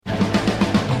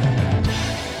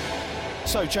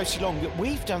So, Josie Long,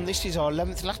 we've done, this is our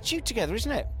 11th Latitude together,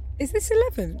 isn't it? Is this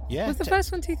 11? Yeah. Was the first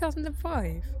one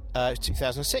 2005?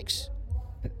 2006.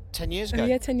 10 years ago. Oh,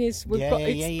 yeah, 10 years. We've got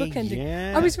it's bookending.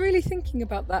 Yeah. I was really thinking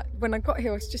about that when I got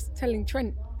here. I was just telling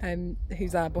Trent,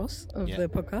 who's our boss of the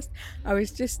podcast, I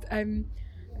was just...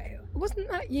 wasn't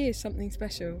that year something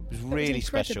special? It was really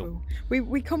special.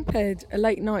 We compared a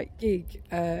late night gig,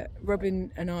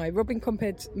 Robin and I. Robin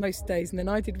compared most days, and then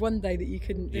I did one day that you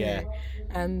couldn't do. Yeah.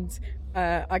 And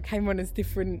I came on as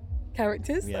different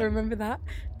characters. Yeah. I remember that.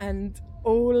 And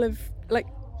all of, like,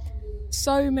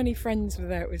 so many friends were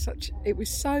there. It was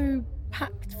so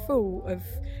packed full of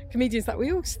comedians that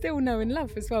we all still know and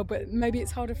love as well, but maybe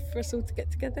it's harder for us all to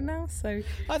get together now. So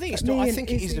I think it's not. I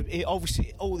think it is.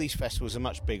 Obviously, all these festivals are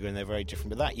much bigger and they're very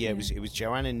different. But that year it was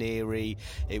Joanna Neary,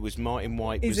 it was Martin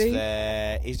White was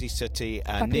there, Izzy Suttie,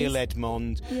 and Neil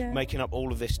Edmond making up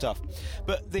all of this stuff.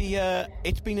 But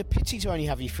it's been a pity to only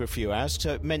have you for a few hours.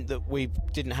 So it meant that we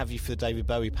didn't have you for the David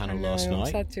Bowie panel last night.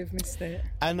 I'm sad to have missed it.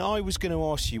 And I was going to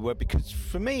ask you, because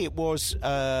for me it was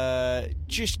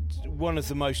just one of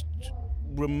the most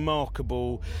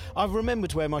remarkable. I've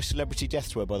remembered where my celebrity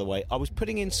deaths were, by the way. I was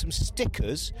putting in some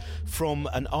stickers from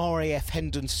an RAF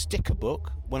Hendon sticker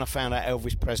book when I found out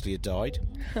Elvis Presley had died.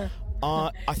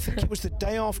 I think it was the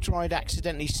day after I'd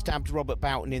accidentally stabbed Robert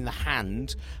Boughton in the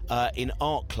hand in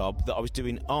Art Club, that I was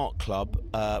doing Art Club,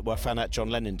 where I found out John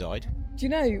Lennon died. Do you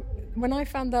know, when I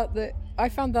found out that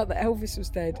Elvis was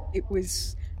dead, it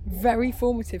was very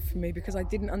formative for me because I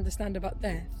didn't understand about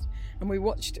death. And we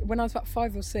watched, when I was about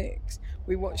 5 or 6,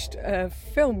 we watched a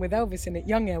film with Elvis in it,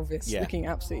 young Elvis, looking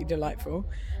absolutely delightful.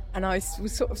 And I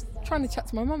was sort of trying to chat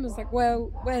to my mum. I was like, well,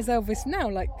 where's Elvis now?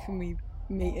 Like, can we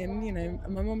meet him? You know?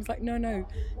 And my mum was like, no,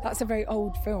 that's a very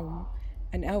old film.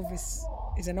 And Elvis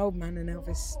is an old man and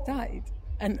Elvis died.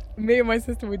 And me and my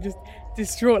sister were just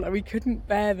distraught. Like, we couldn't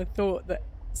bear the thought that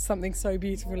something so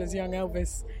beautiful as young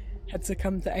Elvis had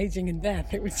succumbed to ageing and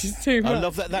death. It was just too much. I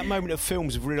love that moment of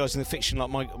films of realising the fiction. Like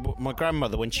my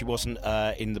grandmother, when she wasn't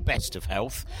in the best of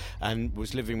health and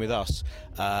was living with us,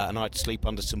 and I had to sleep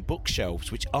under some bookshelves,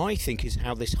 which I think is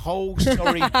how this whole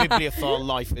story bibliophile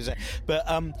life is. But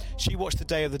she watched The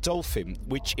Day of the Dolphin,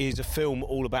 which is a film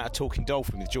all about a talking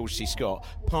dolphin with George C. Scott,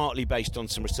 partly based on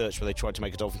some research where they tried to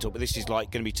make a dolphin talk, but this is like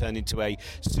going to be turned into a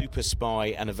super spy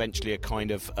and eventually a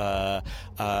kind of a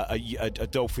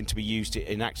dolphin to be used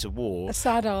in acts of war. A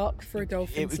sad arc for a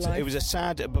dolphin's life. It was a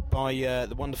sad, by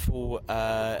the wonderful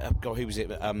who was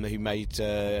it? Who made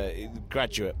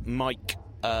Graduate? Mike.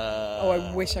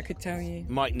 I wish I could tell you.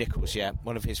 Mike Nichols,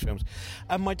 one of his films.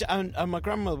 And my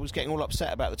grandmother was getting all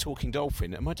upset about the talking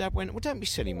dolphin, and my dad went, "Well, don't be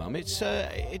silly, Mum. It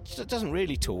doesn't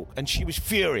really talk." And she was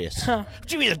furious. What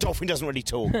do you mean a dolphin doesn't really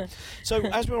talk? So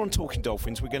as we're on talking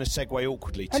dolphins, we're going to segue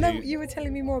awkwardly to... I know you were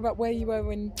telling me more about where you were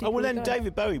when people then died.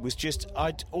 David Bowie was just...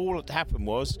 all that happened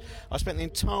was I spent the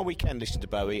entire weekend listening to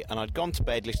Bowie, and I'd gone to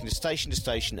bed listening to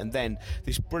Station, and then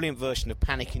this brilliant version of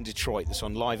Panic in Detroit that's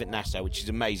on live at Nassau, which is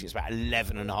amazing. It's about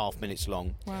 11.5 minutes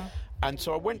long. Wow. And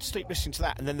so I went to sleep listening to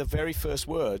that, and then the very first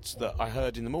words that I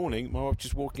heard in the morning, my wife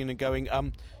just walking in and going,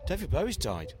 David Bowie's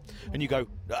died. And you go,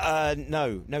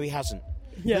 no, he hasn't.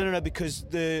 Yeah. No, because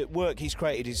the work he's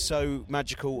created is so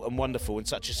magical and wonderful and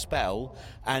such a spell,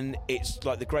 and it's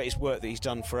like the greatest work that he's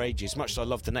done for ages, much as I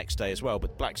love The Next Day as well.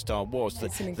 But Black Star was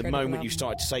the moment you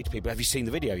started to say to people, have you seen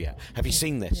the video yet? Have you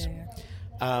seen this? Yeah.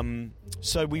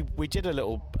 So we did a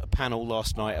little panel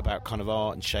last night about kind of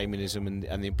art and shamanism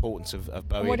and the importance of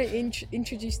Bowie. What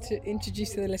introduce to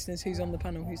the listeners who's on the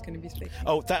panel, who's going to be speaking.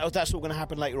 Oh, that's all going to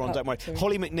happen later on. Don't worry. Sorry.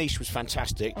 Holly McNeish was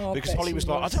fantastic because Holly was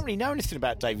like, I don't really know anything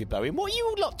about David Bowie. And what are you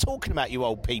all lot talking about, you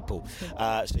old people?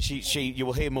 So you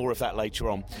will hear more of that later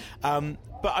on.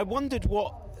 But I wondered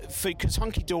because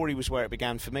Hunky Dory was where it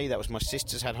began for me. That was my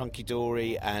sister's had Hunky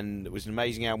Dory, and it was an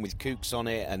amazing album with Kooks on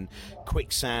it and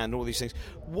Quicksand, all these things.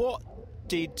 What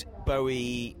did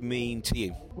Bowie mean to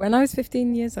you? When I was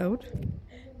 15 years old,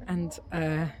 and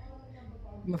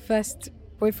my first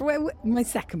boyfriend, my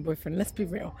second boyfriend, let's be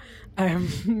real,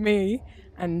 me,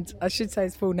 and I should say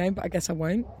his full name, but I guess I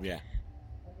won't. Yeah.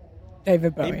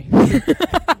 David Bowie.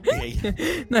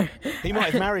 No. He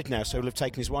might have married now, so he'll have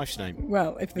taken his wife's name.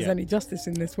 Well, if there's any justice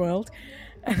in this world.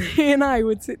 And he and I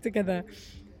would sit together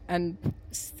and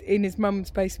in his mum's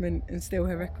basement and steal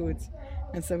her records.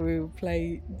 And so we would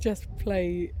play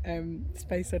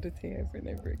Space Oddity over and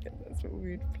over again. That's what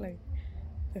we would play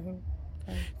the whole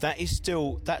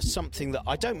time. That's something that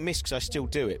I don't miss because I still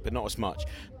do it, but not as much.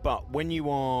 But when you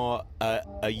are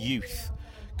a youth,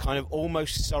 kind of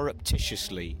almost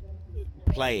surreptitiously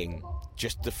playing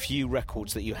just the few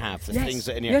records that you have, the Yes, things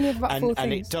that you only have about 4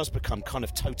 and it things. does become kind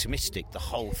of totemistic, the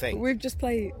whole thing. We've just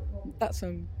played that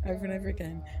song over and over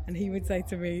again, and he would say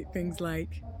to me things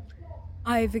like,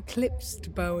 "I've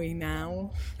eclipsed Bowie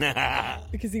now,"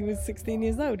 because he was 16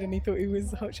 years old and he thought he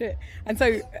was hot shit. And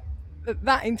so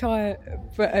that entire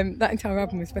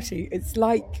album, especially, it's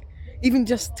like, even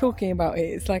just talking about it,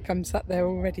 it's like I'm sat there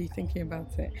already thinking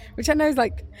about it, which I know is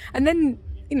like. And then,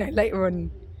 you know, later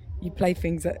on, you play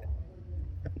things that,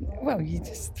 well, you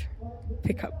just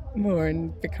pick up more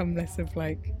and become less of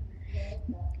like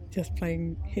just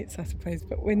playing hits, I suppose.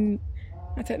 But when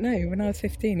I was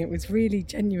 15, it was really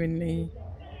genuinely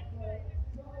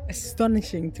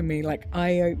astonishing to me, like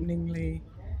eye-openingly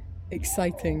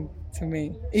exciting to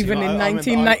me. Even in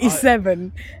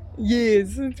 1997, 20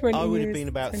 years. I would have been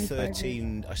about 25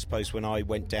 13, years. I suppose, when I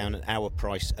went down at Our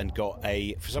Price and got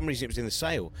for some reason it was in the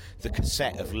sale, the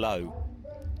cassette of Low.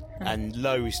 And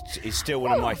Low is still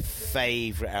one of my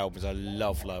favourite albums. I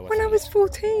love Low. When I was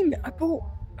 14, I bought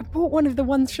one of the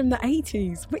ones from the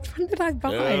 80s. Which one did I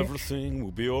buy? Everything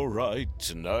will be alright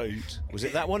tonight. Was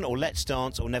it that one, or Let's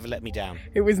Dance, or Never Let Me Down?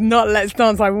 It was not Let's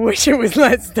Dance. I wish it was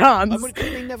Let's Dance. Would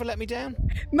it be Never Let Me Down?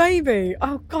 Maybe.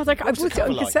 Oh, God, I bought it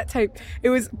on cassette tape. It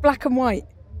was black and white.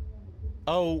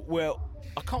 Oh, well,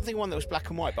 I can't think of one that was black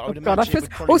and white, but I would God, imagine it would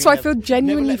probably also, be I feel Never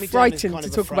genuinely Let Me Down is frightened kind to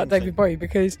of a talk about frame David thing. Bowie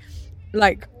because,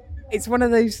 like, it's one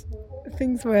of those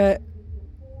things where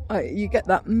you get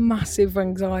that massive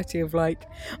anxiety of like,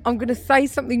 I'm going to say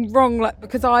something wrong, like,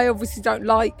 because I obviously don't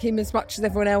like him as much as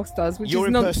everyone else does, which Your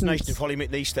is nonsense. impersonation of Holly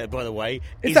McNeish there, by the way,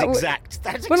 is that exact.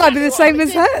 That's Well, I did exactly the same what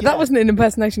as I her. did, yeah. That wasn't an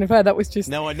impersonation of her. That was just.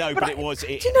 No, I know, but it was.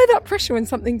 Do you know that pressure when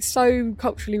something's so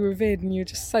culturally revered and you're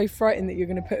just so frightened that you're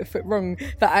going to put a foot wrong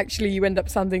that actually you end up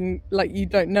sounding like you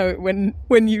don't know it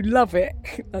when you love it?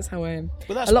 That's how I am.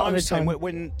 Well, that's a lot what I of was the saying. time.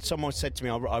 When someone said to me,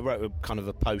 I wrote a kind of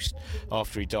a post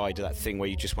after he died, that thing where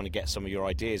you just want to get some of your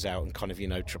ideas out and kind of, you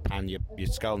know, trepan your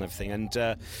skull and everything.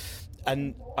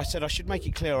 And I said I should make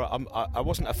it clear I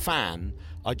wasn't a fan.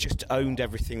 I just owned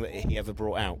everything that he ever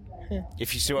brought out.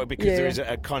 If you see what, because there is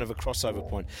a kind of a crossover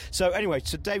point. So anyway,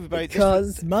 so David Bowie.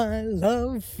 Because my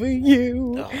love for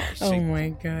you. see. Oh my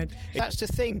God. That's the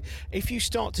thing. If you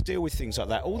start to deal with things like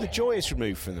that, all the joy is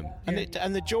removed from them,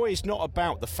 and the joy is not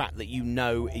about the fact that you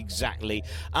know exactly.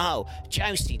 Oh,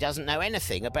 Josie doesn't know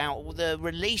anything about the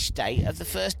release date of the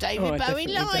first David Bowie definitely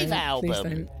live don't. album. Please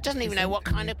don't. Doesn't even know what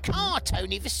kind of car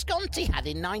Tony Visconti had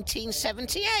in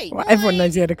 1978. Well, everyone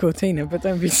knows he had a Cortina, but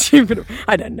don't be stupid.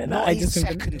 I don't know that. Not I his just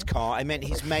second car. I meant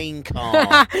his main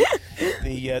car.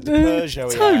 the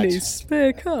Peugeot. Tony's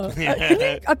spare car.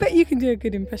 I bet you can do a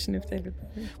good impression of David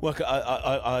Bowie. Well,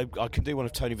 I can do one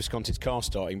of Tony Visconti's car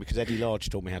starting because Eddie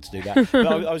Large taught me how to do that. But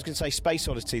I was going to say Space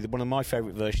Oddity, one of my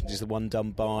favourite versions is the one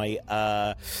done by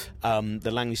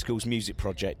the Langley School's Music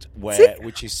Project,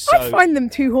 which is so... I find them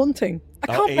too haunting. I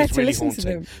can't bear to really listen haunting, to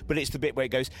them. but it's the bit where it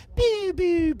goes boo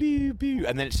boo boo boo,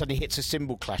 and then it suddenly hits a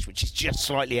cymbal clash, which is just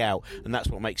slightly out, and that's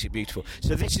what makes it beautiful.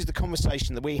 So this is the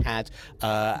conversation that we had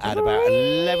at about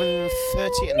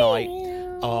 11:30 at night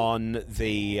on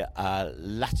the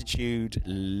Latitude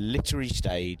Literary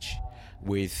Stage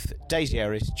with Daisy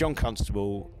Ellis, John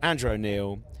Constable, Andrew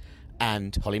O'Neill,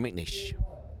 and Holly McNeish.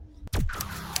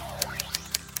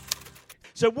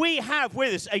 So we have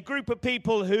with us a group of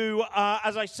people who,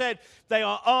 as I said, they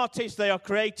are artists, they are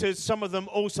creators. Some of them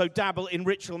also dabble in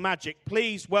ritual magic.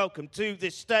 Please welcome to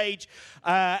this stage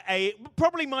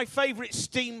probably my favourite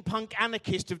steampunk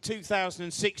anarchist of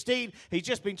 2016. He's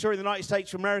just been touring the United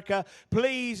States of America.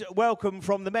 Please welcome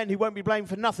from the men who won't be blamed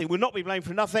for nothing, will not be blamed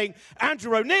for nothing,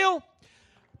 Andrew O'Neill.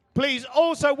 Please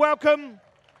also welcome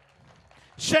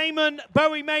Shaman,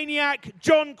 Bowie Maniac,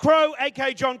 John Crow,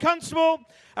 a.k.a. John Constable.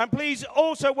 And please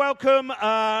also welcome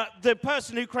the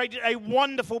person who created a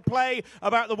wonderful play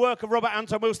about the work of Robert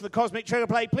Anton Wilson, the Cosmic Trigger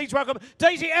play. Please welcome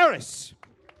Daisy Ellis.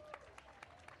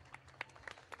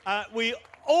 We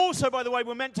also, by the way,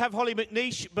 were meant to have Holly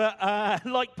McNeish, but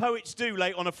like poets do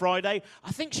late on a Friday,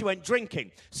 I think she went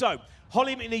drinking. So,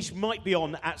 Holly McNeish might be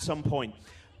on at some point.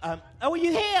 Oh, are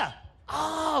you here?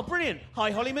 Oh, brilliant.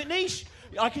 Hi, Holly McNeish.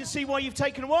 I can see why you've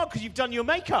taken a while, because you've done your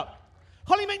makeup.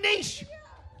 Holly McNeish!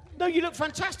 No, you look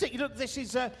fantastic. You look. This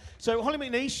is so Holly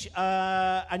McNeish,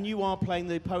 and you are playing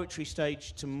the poetry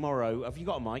stage tomorrow. Have you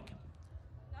got a mic?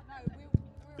 No,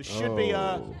 there should be.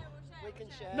 No.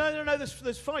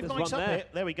 There's 5 mics up here.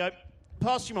 There we go.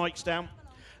 Pass your mics down,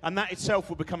 and that itself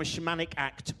will become a shamanic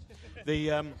act.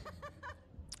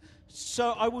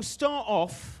 So I will start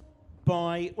off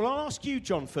by. Well, I'll ask you,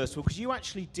 John, first of all, because you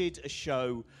actually did a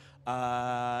show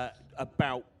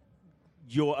about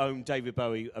your own David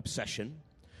Bowie obsession.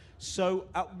 So,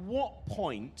 at what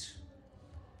point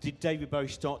did David Bowie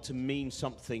start to mean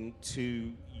something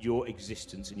to your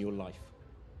existence and your life?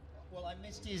 Well, I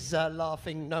missed his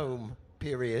Laughing Gnome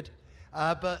period,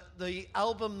 but the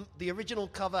album, the original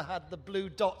cover had the blue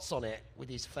dots on it with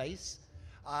his face,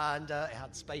 and it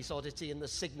had Space Oddity and the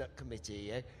Signet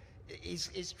Committee.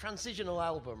 His transitional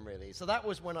album, really. So that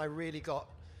was when I really got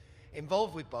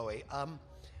involved with Bowie.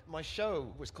 My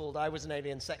show was called I Was an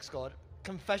Alien Sex God,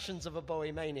 Confessions of a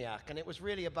Bowie Maniac, and it was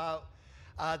really about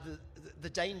the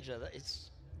danger that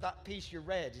that piece you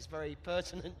read is very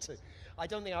pertinent to. I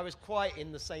don't think I was quite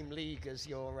in the same league as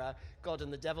your God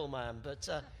and the Devil Man, but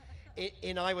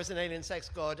in I Was an Alien Sex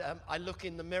God, I look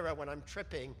in the mirror when I'm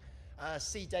tripping,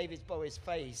 see David Bowie's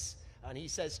face, and he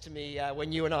says to me,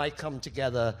 when you and I come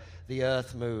together, the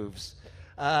earth moves.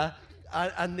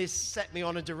 And this set me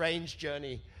on a deranged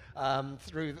journey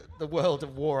through the world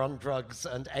of war on drugs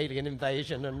and alien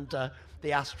invasion and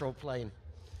the astral plane.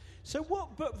 So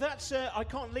what, but that's, I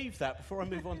can't leave that before I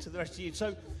move on to the rest of you.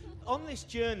 So on this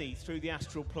journey through the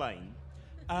astral plane,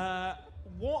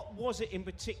 what was it in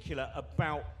particular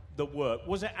about the work?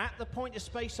 Was it at the point of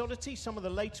Space Oddity, some of the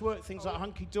later work, things like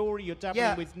Hunky Dory, you're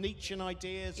dabbling with Nietzschean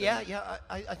ideas? Yeah.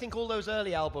 I think all those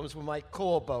early albums were my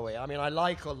core Bowie. I mean, I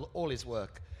like all his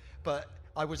work, but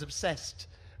I was obsessed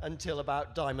until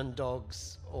about Diamond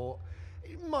Dogs, or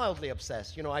mildly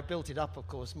obsessed. You know, I built it up, of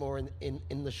course, more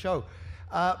in the show.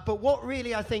 But what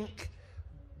really, I think,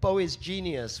 Bowie's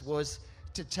genius was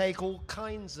to take all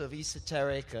kinds of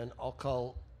esoteric and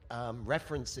occult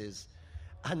references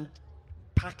and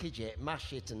package it,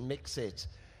 mash it, and mix it,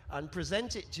 and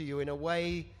present it to you in a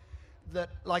way that,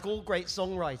 like all great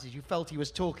songwriters, you felt he was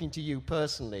talking to you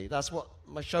personally. That's what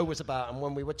my show was about, and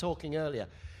when we were talking earlier,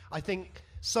 I think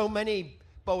so many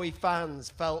Bowie fans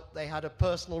felt they had a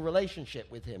personal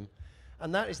relationship with him,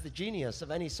 and that is the genius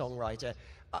of any songwriter.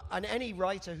 And any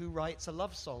writer who writes a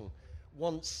love song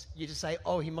wants you to say,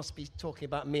 oh, he must be talking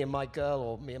about me and my girl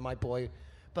or me and my boy.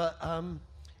 But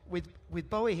with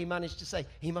Bowie, he managed to say,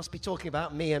 he must be talking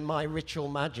about me and my ritual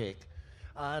magic.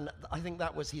 And I think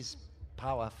that was his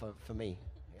power for me.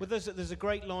 Well, there's a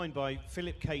great line by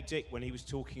Philip K. Dick when he was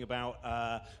talking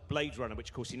about Blade Runner, which,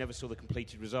 of course, he never saw the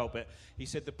completed result, but he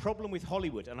said the problem with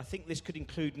Hollywood, and I think this could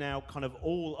include now kind of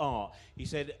all art, he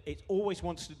said it always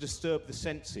wants to disturb the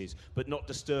senses, but not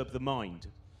disturb the mind.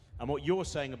 And what you're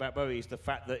saying about Bowie is the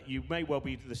fact that you may well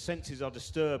be, the senses are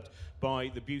disturbed by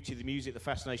the beauty of the music, the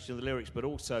fascination of the lyrics, but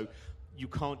also you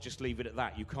can't just leave it at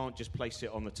that. You can't just place it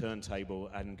on the turntable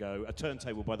and go... A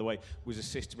turntable, by the way, was a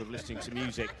system of listening to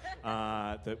music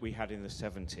that we had in the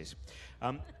 70s.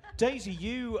 Daisy,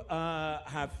 you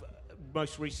have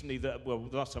most recently... the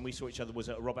last time we saw each other was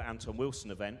at a Robert Anton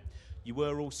Wilson event. You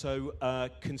were also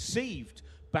conceived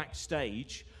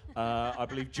backstage, I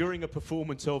believe, during a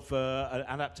performance of an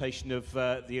adaptation of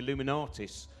the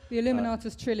Illuminatis. The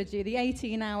Illuminatus trilogy, the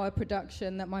 18-hour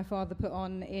production that my father put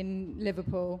on in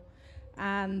Liverpool.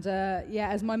 And,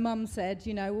 as my mum said,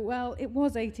 well, it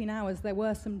was 18 hours. There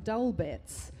were some dull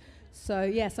bits. So,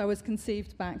 yes, I was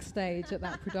conceived backstage at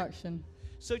that production.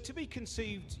 So to be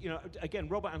conceived, again,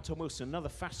 Robert Anton Wilson, another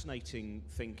fascinating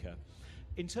thinker.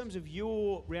 In terms of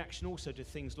your reaction also to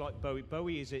things like Bowie,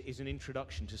 Bowie is an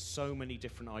introduction to so many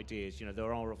different ideas.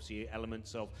 There are obviously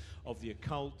elements of the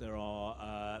occult, there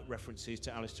are references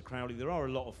to Aleister Crowley, there are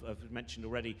a lot of, I've mentioned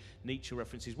already, Nietzsche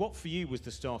references. What for you was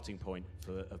the starting point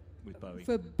with Bowie?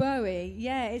 For Bowie,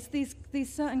 it's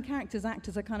these certain characters act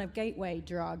as a kind of gateway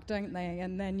drug, don't they?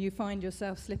 And then you find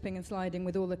yourself slipping and sliding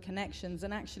with all the connections.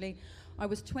 And actually, I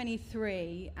was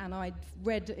 23 and I'd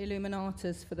read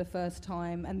Illuminatus for the first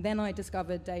time, and then I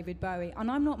discovered David Bowie. And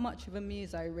I'm not much of a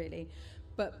muso, really,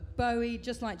 but Bowie,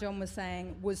 just like John was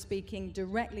saying, was speaking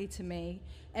directly to me.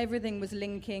 Everything was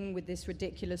linking with this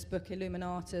ridiculous book,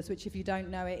 Illuminatus, which, if you don't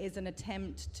know it, is an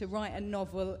attempt to write a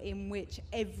novel in which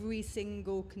every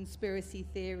single conspiracy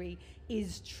theory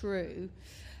is true.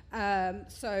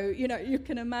 So, you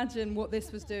can imagine what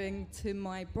this was doing to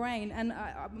my brain. And,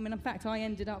 in fact, I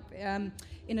ended up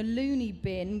in a loony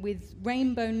bin with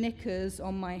rainbow knickers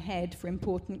on my head for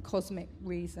important cosmic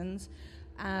reasons.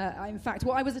 In fact,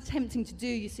 what I was attempting to do,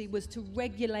 you see, was to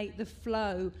regulate the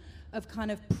flow of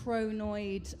kind of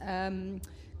pronoid,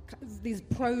 these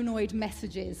pronoid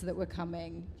messages that were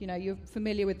coming. You're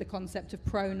familiar with the concept of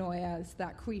pronoia, as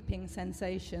that creeping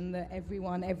sensation that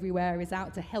everyone everywhere is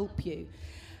out to help you.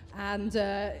 And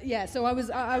so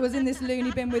I was in this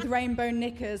loony bin with rainbow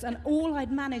knickers, and all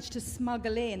I'd managed to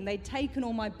smuggle in, they'd taken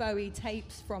all my Bowie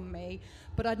tapes from me,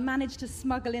 but I'd managed to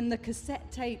smuggle in the cassette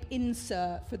tape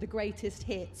insert for the greatest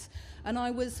hits. And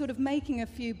I was sort of making a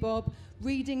few bob,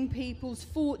 reading people's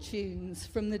fortunes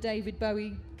from the David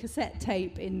Bowie cassette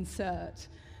tape insert.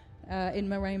 in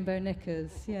my rainbow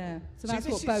knickers. Yeah, so that's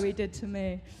what Bowie did to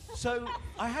me. So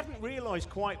I hadn't realised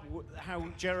quite how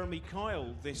Jeremy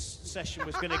Kyle this session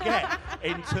was going to get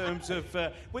in terms of.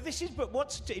 But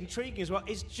what's intriguing as well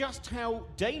is just how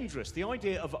dangerous the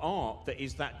idea of art that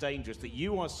is that dangerous, that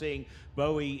you are seeing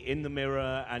Bowie in the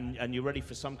mirror and you're ready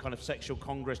for some kind of sexual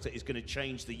congress that is going to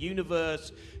change the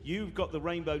universe. You've got the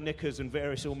rainbow knickers and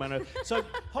various all manner. So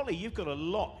Holly, you've got a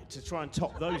lot to try and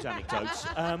top those anecdotes.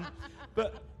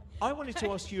 But I wanted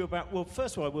to ask you about, well,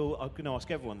 first of all, I'm going to ask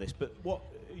everyone this, but what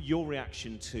your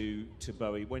reaction to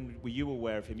Bowie? When were you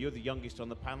aware of him? You're the youngest on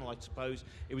the panel, I suppose.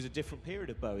 It was a different period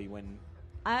of Bowie when...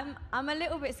 I'm a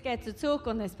little bit scared to talk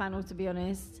on this panel, to be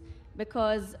honest,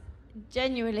 because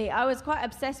genuinely, I was quite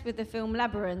obsessed with the film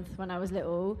Labyrinth when I was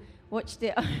little, watched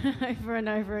it over and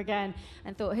over again,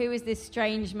 and thought, who is this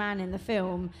strange man in the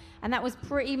film? And that was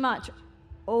pretty much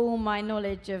all my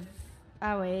knowledge of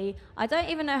Bowie. I don't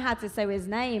even know how to say his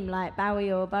name, like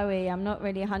Bowie or Bowie. I'm not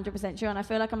really 100% sure, and I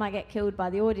feel like I might get killed by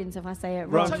the audience if I say it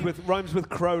wrong. Rhymes with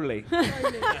Crowley.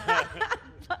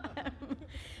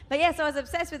 But yeah, so I was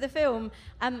obsessed with the film,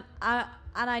 and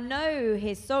I know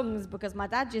his songs because my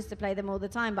dad used to play them all the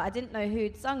time, but I didn't know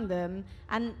who'd sung them.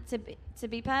 And to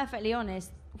be perfectly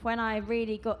honest, when I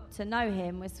really got to know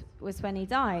him was when he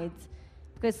died.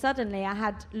 Because suddenly I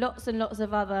had lots and lots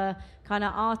of other kind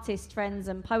of artist friends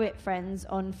and poet friends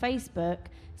on Facebook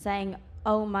saying,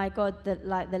 oh my God, that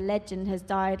like the legend has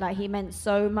died, like he meant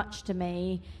so much to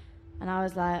me. And I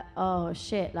was like, oh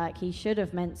shit, like he should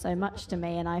have meant so much to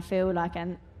me. And I feel like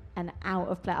an out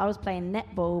of play. I was playing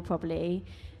netball probably,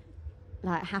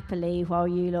 like happily, while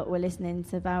you lot were listening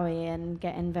to Bowie and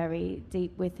getting very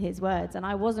deep with his words. And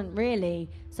I wasn't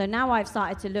really. So now I've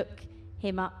started to look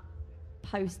him up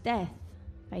post-death,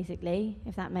 basically,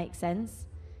 if that makes sense.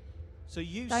 So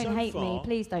you don't hate me,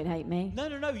 please don't hate me. No.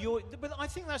 But I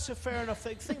think that's a fair enough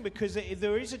thing because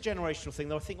there is a generational thing.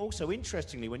 Though I think also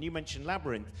interestingly, when you mentioned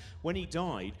Labyrinth, when he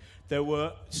died, there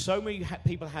were so many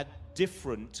people had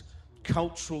different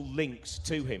cultural links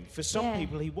to him. For some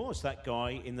people, he was that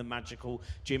guy in the magical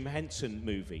Jim Henson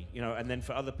movie, and then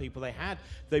for other people,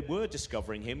 they were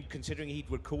discovering him, considering he'd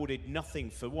recorded nothing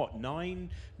for what, nine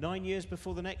years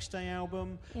before the Next Day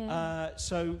album.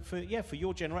 So for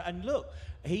your generation, and look,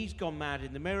 he's gone mad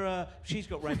in the mirror. She's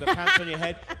got rainbow pants on your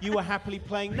head. You were happily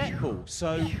playing netball,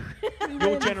 so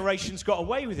your generation's got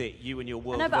away with it. You and your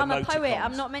world. No, but I'm a poet.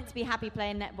 I'm not meant to be happy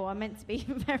playing netball. I'm meant to be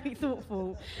very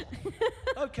thoughtful.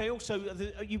 Okay. Also,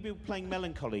 you've been playing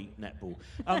melancholy netball.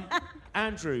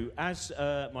 Andrew, as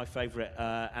my favourite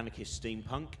anarchist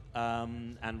steampunk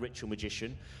and ritual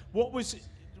magician,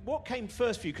 what came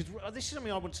first for you? Because this is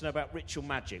something I want to know about ritual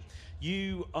magic.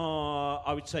 You are,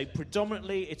 I would say,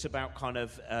 predominantly it's about kind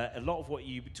of a lot of what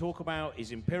you talk about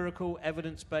is empirical,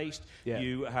 evidence-based. Yeah.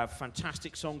 You have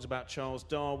fantastic songs about Charles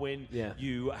Darwin. Yeah.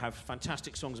 You have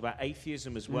fantastic songs about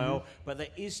atheism as well. But there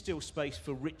is still space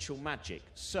for ritual magic.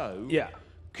 So,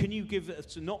 can you give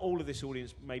not all of this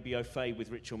audience may be au fait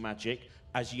with ritual magic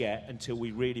as yet until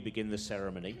we really begin the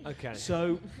ceremony. Okay.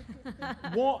 So,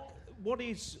 what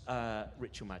is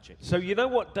ritual magic? So you know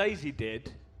what Daisy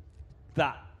did?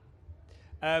 That.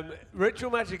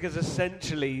 Ritual magic is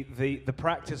essentially the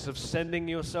practice of sending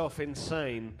yourself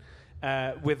insane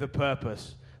with a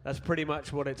purpose. That's pretty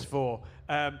much what it's for.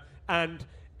 And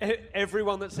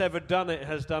everyone that's ever done it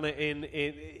has done it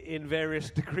in various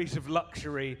degrees of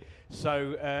luxury.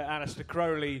 So Aleister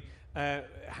Crowley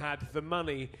had the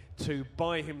money to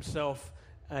buy himself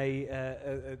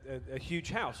a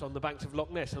huge house on the banks of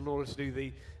Loch Ness in order to do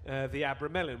the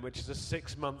Abramelin, which is a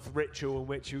 6-month ritual in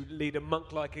which you lead a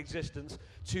monk-like existence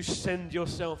to send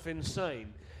yourself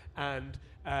insane and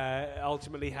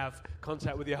ultimately have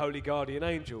contact with your holy guardian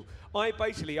angel. I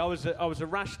was a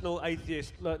rational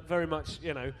atheist, very much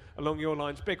along your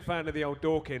lines, big fan of the old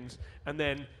Dawkins, and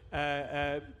then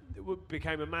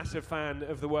became a massive fan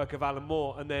of the work of Alan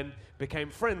Moore, and then became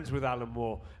friends with Alan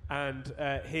Moore, and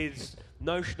his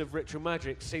notion of ritual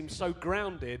magic seems so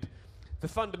grounded. The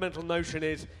fundamental notion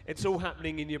is it's all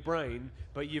happening in your brain,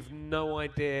 but you've no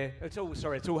idea. It's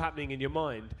all happening in your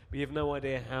mind, but you've no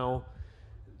idea how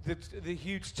the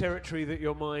huge territory that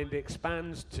your mind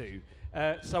expands to.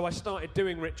 So I started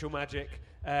doing ritual magic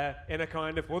in a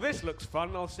kind of, well, this looks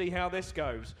fun, I'll see how this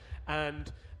goes.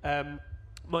 And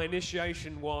my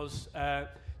initiation was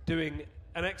doing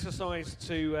an exercise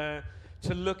to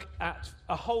look at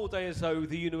a whole day as though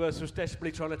the universe was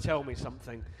desperately trying to tell me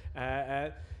something.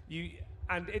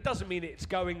 and it doesn't mean it's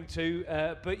going to,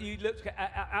 but you look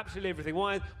at absolutely everything.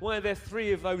 Why are there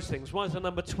 3 of those things? Why is the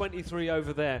number 23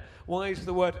 over there? Why is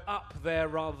the word up there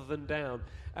rather than down?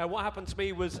 What happened to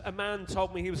me was a man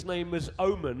told me his name was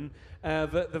Omen,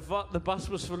 that the bus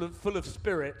was full of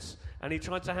spirits, and he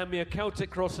tried to hand me a Celtic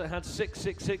cross that had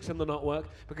 666 in the knotwork,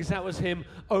 because that was him,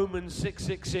 Omen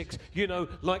 666, you know,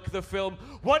 like the film,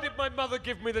 Why Did My Mother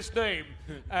Give Me This Name?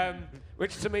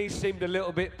 Which to me seemed a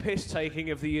little bit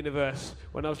piss-taking of the universe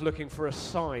when I was looking for a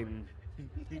sign.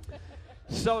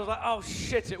 So I was like, oh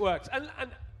shit, it worked. And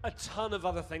a ton of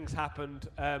other things happened.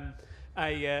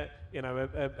 A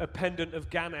pendant of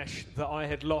Ganesh that I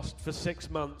had lost for 6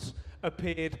 months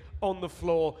appeared on the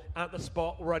floor at the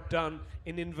spot where I'd done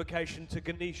an invocation to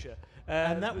Ganesha.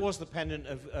 And that was the pendant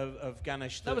of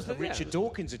Ganesh that Richard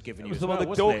Dawkins had given you. It was the one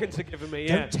that Dawkins had given me,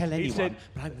 yeah. Don't tell anyone, said,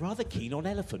 but I'm rather keen on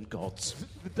elephant gods.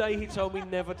 The day he told me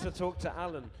never to talk to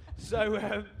Alan.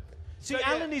 So... See,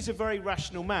 Alan is a very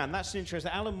rational man. That's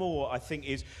interesting. Alan Moore, I think,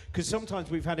 is... Because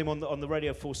sometimes we've had him on the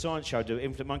Radio 4 Science Show, do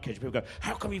Infinite Monkey. People go,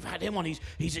 how come you've had him on?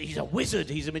 He's a wizard.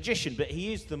 He's a magician. But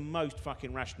he is the most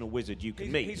fucking rational wizard you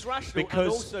can meet. He's rational and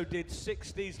also did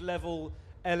 60s level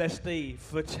LSD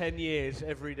for 10 years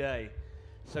every day.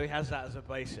 So he has that as a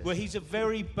basis. Well, he's a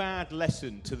very bad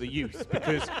lesson to the youth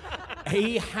because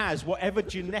he has whatever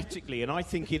genetically, and I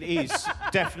think it is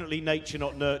definitely nature,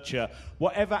 not nurture,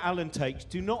 whatever Alan takes,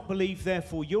 do not believe,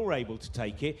 therefore, you're able to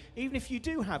take it, even if you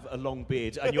do have a long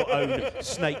beard and your own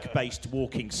snake-based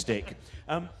walking stick.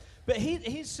 But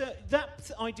here's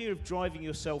that idea of driving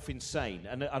yourself insane,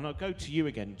 and I'll go to you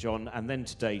again, John, and then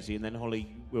to Daisy, and then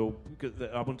Holly will...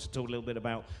 I want to talk a little bit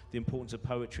about the importance of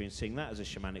poetry and seeing that as a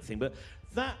shamanic thing, but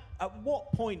that, at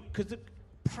what point... Because the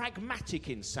pragmatic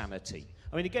insanity...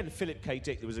 I mean, again, Philip K.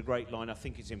 Dick, there was a great line, I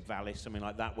think it's in Valis, something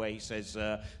like that, where he says,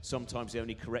 sometimes the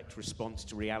only correct response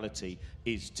to reality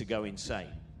is to go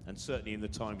insane. And certainly in the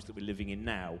times that we're living in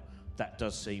now, that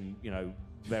does seem,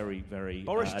 very, very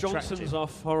Boris attractive. Johnson's our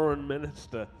foreign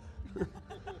minister.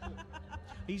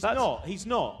 He's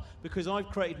not, because I've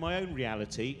created my own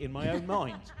reality in my own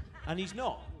mind, and he's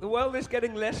not. The world is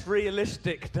getting less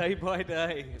realistic day by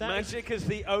day. Magic is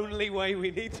the only way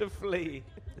we need to flee.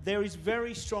 There is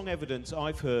very strong evidence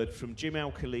I've heard from Jim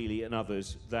Al-Khalili and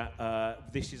others that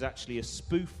this is actually a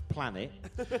spoof planet,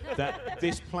 that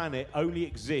this planet only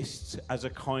exists as a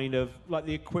kind of, like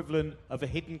the equivalent of a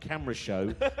hidden camera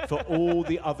show for all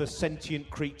the other sentient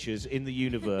creatures in the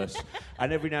universe.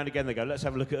 And every now and again they go, let's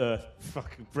have a look at Earth.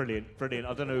 Fucking brilliant.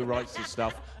 I don't know who writes this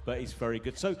stuff, but it's very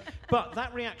good. So, but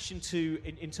that reaction to,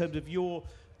 in terms of your...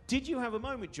 Did you have a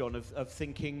moment, John, of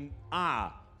thinking,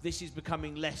 this is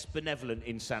becoming less benevolent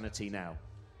insanity now?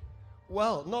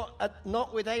 Well,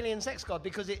 not with Alien Sex God,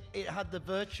 because it had the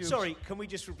virtue... Sorry, can we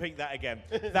just repeat that again?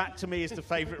 That, to me, is the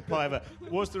favourite reply ever.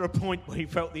 Was there a point where you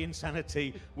felt the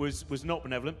insanity was not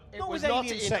benevolent? It was not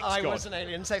Alien Sex God. I was an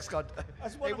Alien Sex God.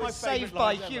 It was saved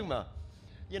by humour.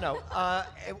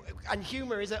 And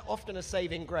humour is often a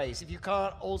saving grace. If you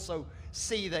can't also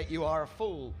see that you are a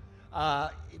fool,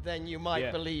 then you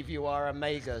might believe you are a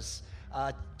magus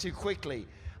too quickly.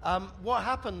 What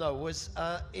happened, though, was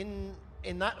in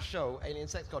that show, Alien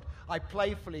Sex God, I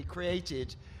playfully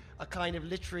created a kind of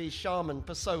literary shaman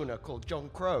persona called John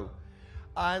Crow,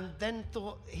 and then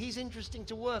thought, he's interesting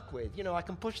to work with. I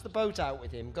can push the boat out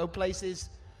with him, go places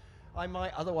I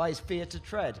might otherwise fear to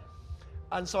tread.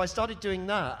 And so I started doing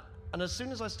that, and as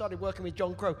soon as I started working with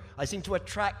John Crow, I seemed to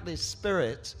attract this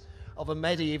spirit of a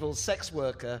medieval sex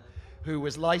worker who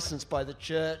was licensed by the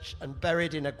church and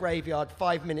buried in a graveyard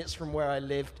 5 minutes from where I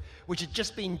lived, which had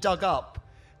just been dug up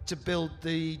to build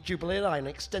the Jubilee Line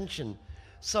extension.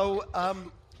 So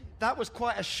that was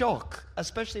quite a shock,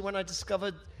 especially when I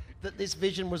discovered that this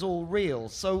vision was all real.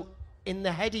 So in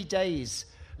the heady days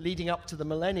leading up to the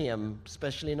millennium,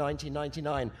 especially in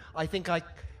 1999, I think I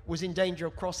was in danger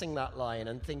of crossing that line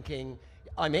and thinking,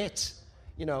 I'm it.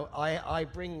 I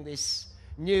bring this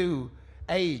new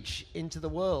age into the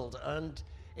world, and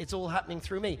it's all happening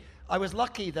through me. I was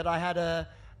lucky that I had a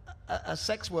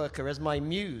sex worker as my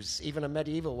muse, even a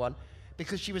medieval one,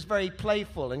 because she was very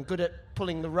playful and good at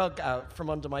pulling the rug out from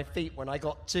under my feet when I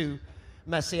got too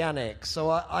messianic. So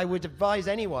I would advise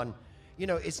anyone,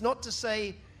 it's not to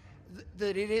say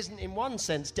that it isn't in one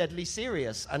sense deadly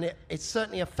serious, and it's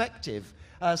certainly effective.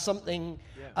 Something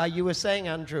you were saying,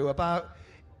 Andrew, about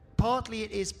partly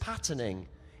it is patterning.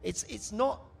 It's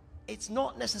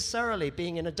not necessarily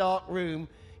being in a dark room,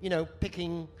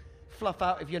 picking fluff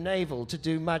out of your navel to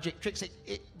do magic tricks.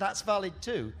 That's valid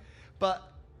too.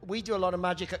 But we do a lot of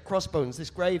magic at Crossbones, this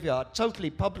graveyard, totally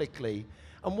publicly.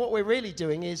 And what we're really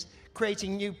doing is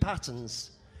creating new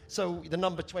patterns. So the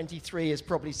number 23 is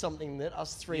probably something that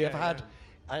us three have had,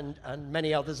 and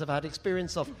many others have had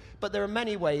experience of. But there are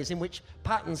many ways in which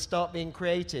patterns start being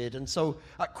created. And so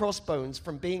at Crossbones,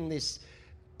 from being this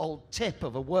old tip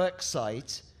of a work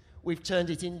site, we've turned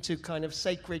it into kind of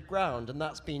sacred ground. And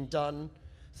that's been done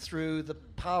through the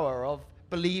power of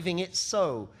believing it's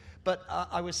so. But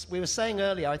we were saying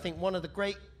earlier, I think one of the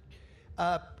great,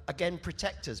 again,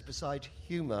 protectors beside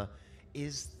humour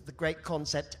is the great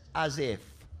concept as if.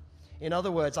 In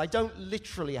other words, I don't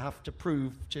literally have to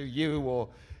prove to you or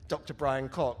Dr. Brian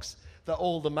Cox that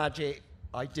all the magic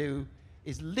I do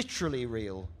is literally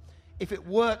real. If it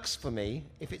works for me,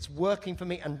 if it's working for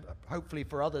me, and hopefully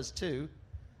for others too,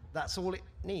 that's all it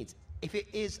needs. If it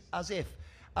is as if.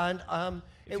 And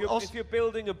if you're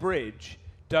building a bridge,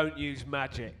 don't use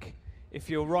magic. If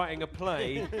you're writing a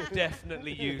play,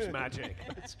 definitely use magic.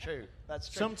 That's true. That's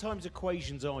true. Sometimes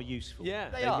equations are useful. Yeah.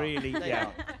 They are. Really, They yeah.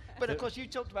 are. But of course, you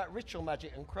talked about ritual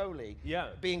magic and Crowley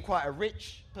Yeah. being quite a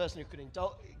rich person who could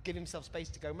give himself space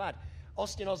to go mad.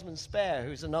 Austin Osman Spare,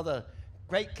 who's another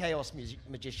great chaos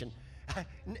magician,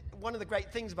 one of the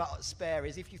great things about Spare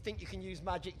is if you think you can use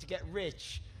magic to get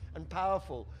rich and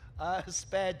powerful,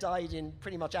 Spare died in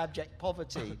pretty much abject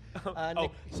poverty.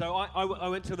 So I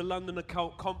went to the London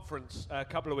Occult Conference a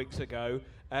couple of weeks ago.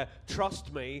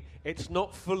 Trust me, it's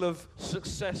not full of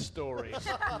success stories.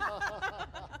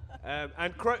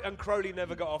 And Crowley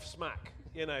never got off smack.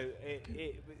 You know,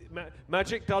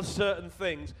 magic does certain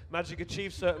things. Magic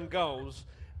achieves certain goals.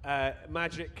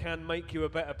 Magic can make you a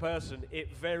better person.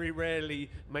 It very rarely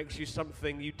makes you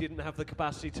something you didn't have the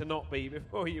capacity to not be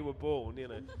before you were born, you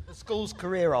know. The school's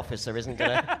career officer isn't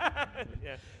going to...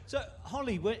 Yeah. So,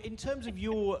 Holly, in terms of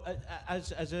your,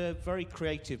 as a very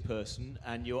creative person,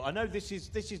 and I know this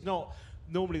is not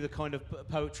normally the kind of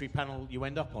poetry panel you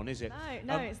end up on, is it?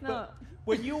 No, it's not.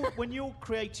 When you're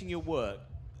creating your work,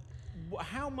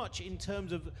 how much in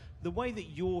terms of the way that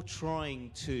you're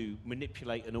trying to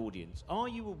manipulate an audience, are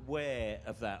you aware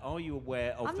of that? Are you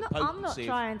aware of the potency? I'm not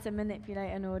trying to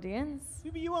manipulate an audience.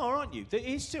 But you are, aren't you? There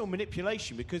is still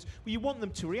manipulation because you want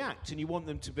them to react and you want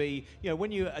them to be,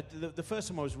 when you, the first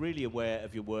time I was really aware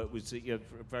of your work was a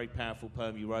very powerful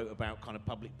poem you wrote about kind of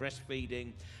public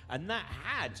breastfeeding, and that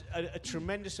had a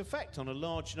tremendous effect on a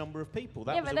large number of people.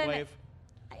 That was a way of...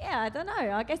 Yeah, I don't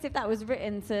know. I guess if that was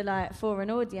written for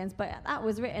an audience, but that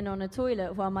was written on a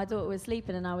toilet while my daughter was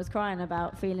sleeping and I was crying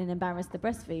about feeling embarrassed to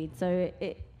breastfeed. So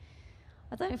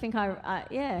I don't think I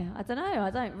don't know. I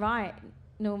don't write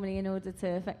normally in order to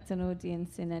affect an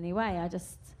audience in any way. I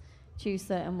just choose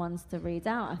certain ones to read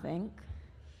out, I think.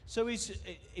 So is,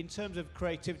 in terms of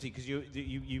creativity, because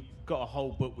you've got a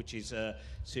whole book which is a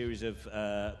series of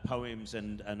poems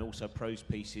and also prose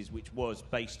pieces, which was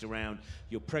based around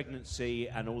your pregnancy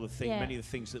and all the things, many of the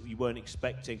things that you weren't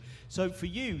expecting. So for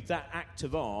you, that act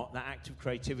of art, that act of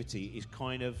creativity is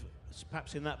kind of,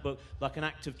 perhaps in that book, like an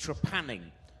act of trepanning,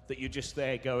 that you're just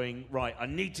there going, right, I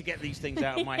need to get these things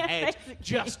out of my head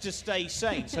just to stay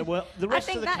sane. So the rest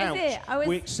of the couch,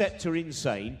 we accept are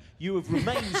insane. You have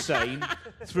remained sane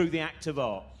through the act of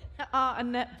art. Art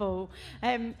and netball.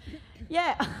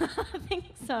 Yeah, I think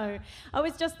so. I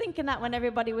was just thinking that when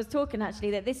everybody was talking,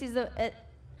 actually, that this is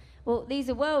these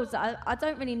are worlds that I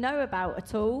don't really know about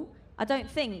at all. I don't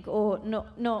think, or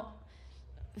not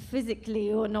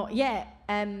physically, or not yet.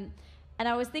 And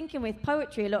I was thinking with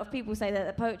poetry, a lot of people say that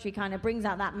the poetry kind of brings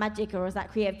out that magic or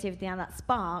that creativity and that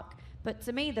spark. But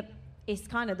to me, it's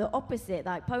kind of the opposite.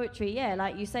 Like poetry,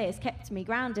 like you say, it's kept me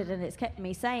grounded and it's kept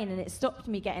me sane and it stopped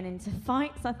me getting into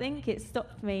fights, I think. It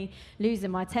stopped me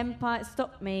losing my temper. It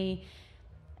stopped me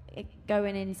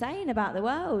going insane about the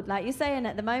world. Like you're saying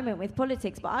at the moment with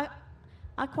politics, but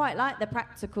I quite like the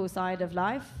practical side of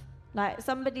life. Like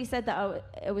somebody said that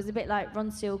it was a bit like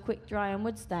Ronseal, Quick Dry and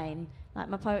Woodstain. Like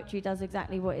my poetry does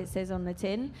exactly what it says on the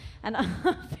tin, and I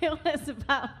feel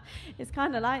it's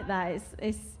kind of like that.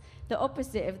 It's the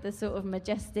opposite of the sort of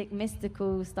majestic,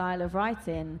 mystical style of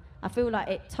writing. I feel like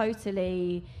it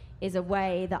totally is a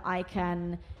way that I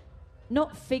can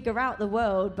not figure out the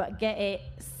world, but get it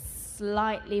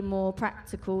slightly more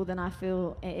practical than I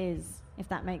feel it is, if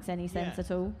that makes any sense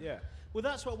at all. Yeah. Well,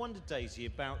 that's what I wondered, Daisy,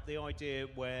 about the idea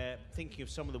where, thinking of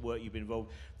some of the work you've been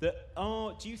involved,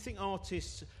 do you think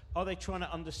artists, are they trying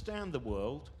to understand the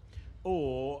world?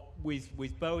 Or with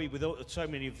Bowie, with so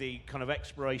many of the kind of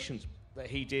explorations that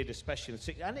he did, especially in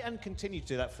the 60s, and continued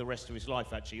to do that for the rest of his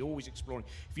life, actually, always exploring.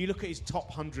 If you look at his top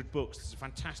 100 books, it's a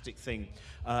fantastic thing,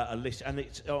 a list, and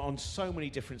it's on so many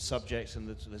different subjects, and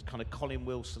there's kind of Colin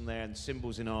Wilson there, and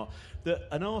symbols in art, that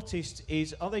an artist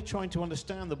is, are they trying to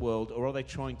understand the world, or are they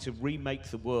trying to remake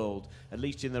the world, at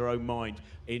least in their own mind,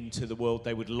 into the world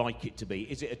they would like it to be?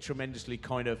 Is it a tremendously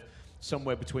kind of,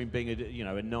 somewhere between being a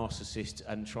narcissist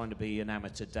and trying to be an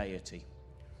amateur deity?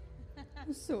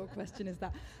 What sort of question is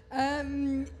that?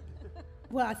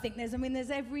 Well, I think there's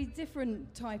every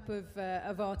different type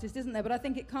of artist, isn't there? But I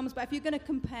think it comes back, if you're going to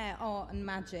compare art and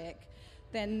magic,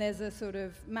 then there's a sort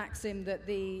of maxim that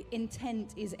the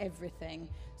intent is everything.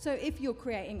 So if you're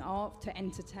creating art to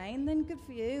entertain, then good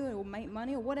for you, or make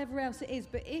money, or whatever else it is.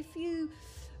 But if you...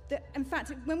 in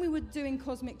fact, when we were doing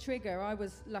Cosmic Trigger, I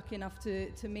was lucky enough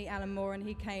to meet Alan Moore, and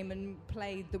he came and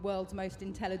played the world's most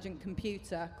intelligent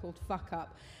computer called Fuck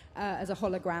Up as a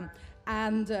hologram,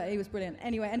 and he was brilliant.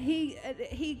 Anyway, and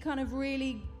he kind of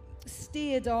really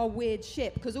steered our weird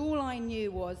ship, because all I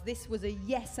knew was this was a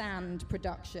yes and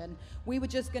production. We were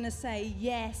just going to say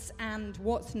yes and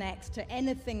what's next to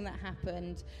anything that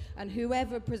happened, and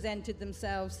whoever presented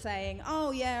themselves saying,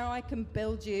 oh yeah, I can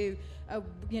build you a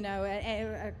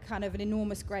kind of an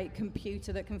enormous great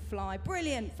computer that can fly,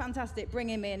 brilliant, fantastic, bring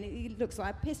him in, he looks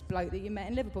like a piss bloke that you met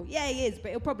in Liverpool. Yeah, he is,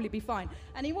 but he'll probably be fine.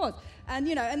 And he was. And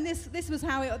and this was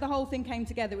how the whole thing came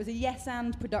together. It was a yes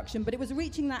and production, but it was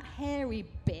reaching that hairy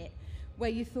bit where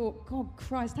you thought, God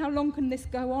Christ, how long can this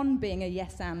go on being a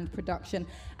yes and production?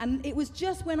 And it was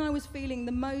just when I was feeling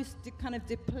the most kind of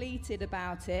depleted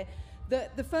about it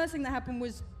that the first thing that happened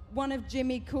was one of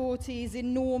Jimmy Corty's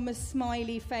enormous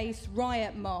smiley face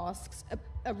riot masks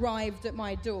arrived at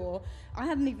my door. I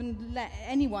hadn't even let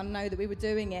anyone know that we were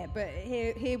doing it, but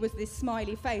here was this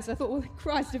smiley face. I thought, well,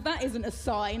 Christ, if that isn't a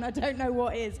sign, I don't know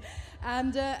what is.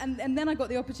 And then I got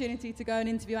the opportunity to go and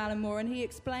interview Alan Moore, and he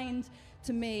explained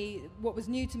to me what was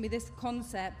new to me, this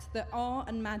concept that art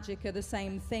and magic are the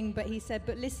same thing. But he said,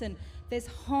 but listen, there's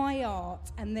high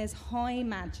art and there's high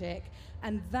magic,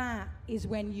 and that is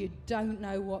when you don't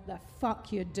know what the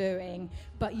fuck you're doing,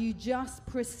 but you just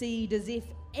proceed as if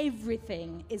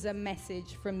everything is a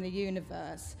message from the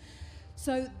universe.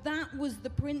 So that was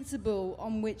the principle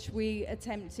on which we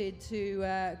attempted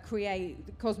to create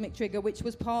the Cosmic Trigger, which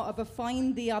was part of a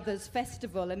Find the Others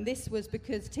festival. And this was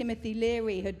because Timothy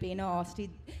Leary had been asked.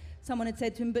 Someone had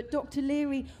said to him, but Dr.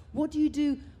 Leary, what do you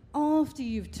do after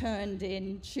you've turned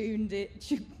in,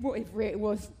 whatever it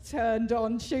was, turned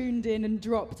on, tuned in and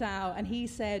dropped out? And he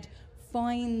said,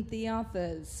 find the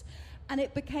others. And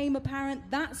it became apparent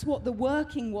that's what the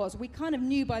working was. We kind of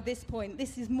knew by this point,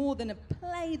 this is more than a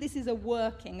play, this is a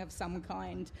working of some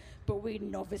kind. But we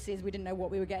novices, we didn't know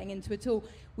what we were getting into at all.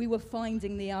 We were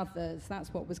finding the others,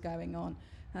 that's what was going on.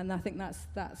 And I think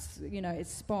that's it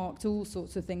sparked all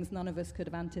sorts of things none of us could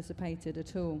have anticipated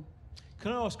at all.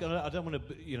 Can I ask, I don't want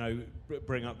to,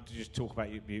 bring up, to just talk about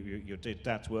your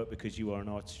dad's work, because you are an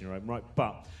artist in your own right,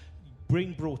 but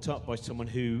being brought up by someone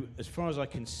who, as far as I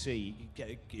can see,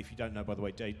 if you don't know, by the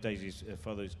way, Daisy's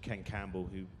father is Ken Campbell,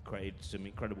 who created some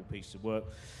incredible pieces of work.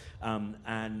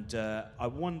 And I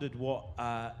wondered what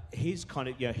his kind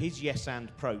of, his yes and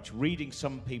approach, reading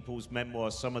some people's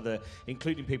memoirs,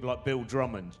 including people like Bill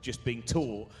Drummond, just being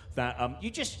taught that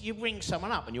you ring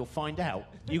someone up and you'll find out.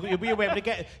 You'll be able to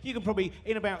get, you can probably,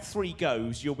 in about 3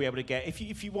 goes, you'll be able to get,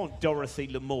 if you want Dorothy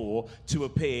Lamour to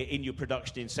appear in your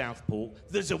production in Southport,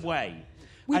 there's a way.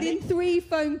 Within 3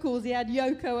 phone calls, he had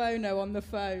Yoko Ono on the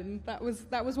phone. That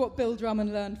was what Bill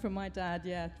Drummond learned from my dad,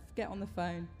 get on the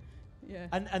phone. Yeah.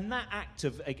 And that act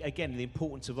of, again, the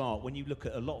importance of art, when you look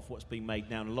at a lot of what's being made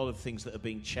now and a lot of things that are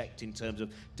being checked in terms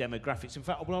of demographics. In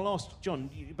fact, when I asked John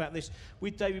about this,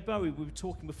 with David Bowie, we were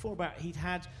talking before about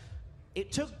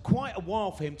it took quite a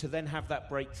while for him to then have that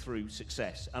breakthrough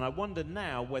success. And I wonder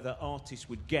now whether artists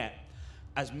would get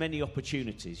as many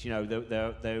opportunities.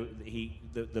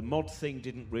 The mod thing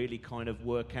didn't really kind of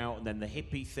work out, and then the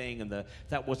hippie thing, and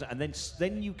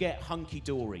then you get Hunky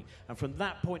Dory, and from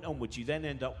that point onwards, you then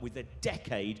end up with a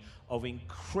decade of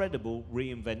incredible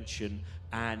reinvention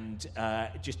and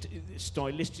just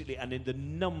stylistically, and in the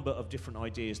number of different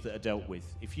ideas that are dealt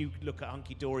with. If you look at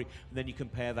Hunky Dory, and then you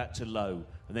compare that to Low,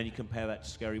 and then you compare that to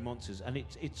Scary Monsters, and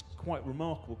it's quite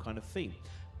remarkable kind of thing.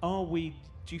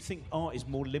 Do you think art is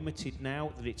more limited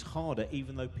now, that it's harder,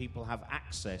 even though people have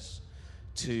access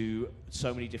to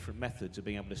so many different methods of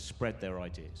being able to spread their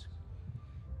ideas?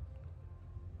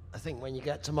 I think when you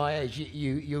get to my age,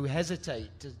 you hesitate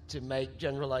to make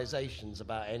generalizations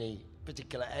about any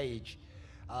particular age.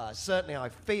 Certainly I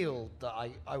feel that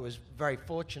I was very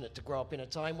fortunate to grow up in a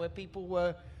time where people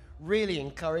were really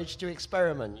encouraged to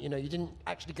experiment. You know, you didn't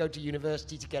actually go to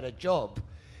university to get a job.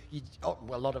 Well,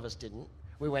 a lot of us didn't.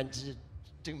 We went to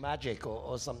do magic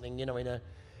or something, you know, in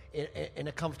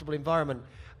a comfortable environment.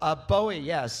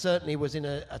 Bowie, certainly was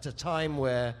at a time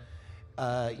where,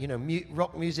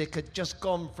 rock music had just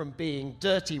gone from being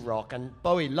dirty rock, and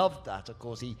Bowie loved that. Of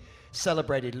course, he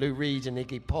celebrated Lou Reed and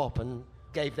Iggy Pop and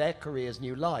gave their careers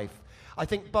new life. I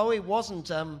think Bowie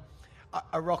wasn't a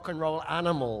rock and roll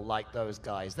animal like those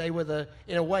guys. They were,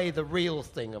 in a way, the real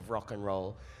thing of rock and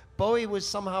roll. Bowie was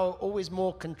somehow always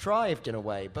more contrived in a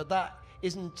way, but that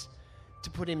isn't to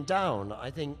put him down.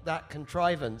 I think that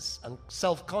contrivance and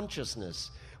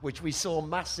self-consciousness, which we saw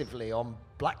massively on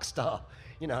Black Star,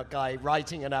 you know, a guy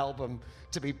writing an album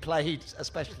to be played,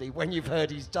 especially when you've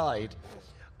heard he's died.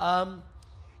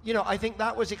 I think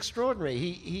that was extraordinary.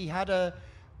 He had a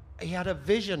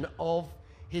vision of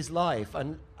his life,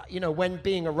 and when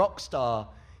being a rock star,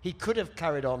 he could have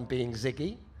carried on being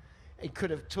Ziggy. He could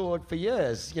have toured for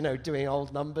years, doing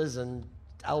old numbers and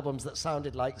albums that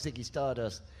sounded like Ziggy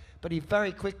Stardust. But he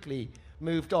very quickly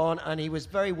moved on, and he was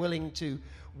very willing to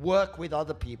work with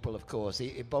other people, of course.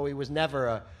 Bowie was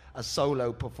never a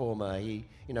solo performer.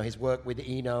 His work with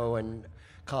Eno and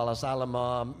Carlos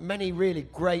Alomar, many really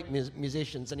great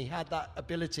musicians, and he had that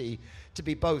ability to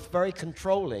be both very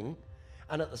controlling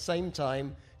and at the same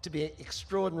time to be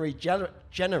extraordinarily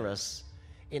generous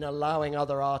in allowing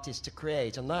other artists to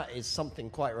create. And that is something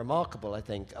quite remarkable, I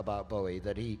think, about Bowie,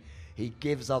 that he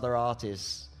gives other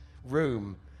artists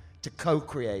room to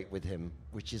co-create with him,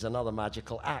 which is another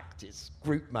magical act. It's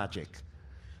group magic.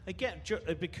 Again,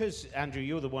 because Andrew,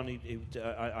 you're the one who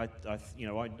I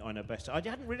know best. I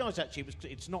hadn't realised actually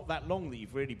it's not that long that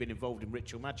you've really been involved in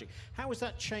Ritual Magic. How has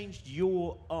that changed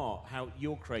your art?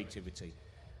 Your creativity?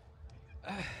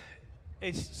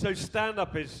 So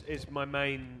stand-up is my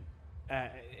main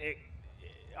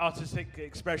artistic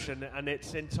expression, and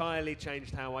it's entirely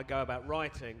changed how I go about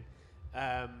writing.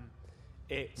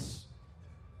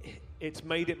 It's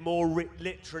made it more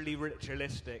literally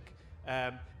ritualistic,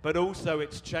 but also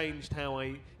it's changed how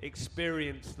I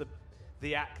experience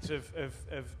the act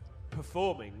of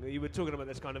performing. You were talking about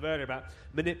this kind of earlier, about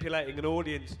manipulating an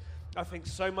audience. I think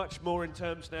so much more in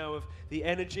terms now of the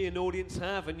energy an audience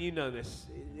have, and you know this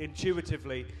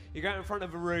intuitively. You go out in front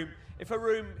of a room.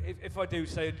 If I do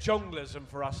say a Jonglerism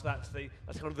for us, that's kind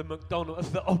of the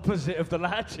McDonald's, the opposite of the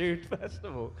Latitude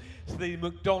Festival. It's the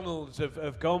McDonald's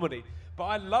of comedy. But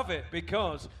I love it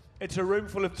because it's a room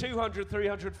full of 200,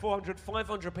 300, 400,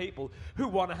 500 people who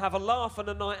want to have a laugh and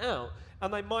a night out.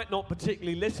 And they might not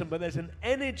particularly listen, but there's an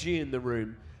energy in the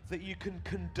room that you can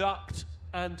conduct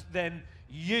and then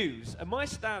use. And my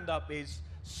stand-up is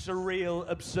surreal,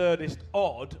 absurdist,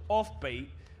 odd, offbeat,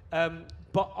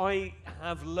 but I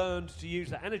have learned to use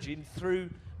that energy through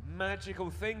magical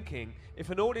thinking. If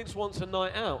an audience wants a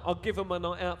night out, I'll give them a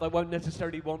night out. They won't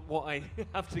necessarily want what I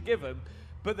have to give them,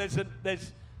 but there's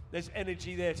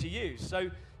energy there to use. So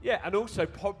yeah, and also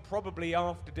probably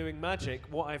after doing magic,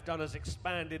 what I've done is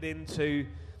expanded into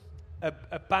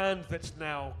a band that's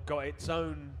now got its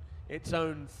own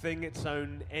thing, its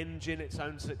own engine, its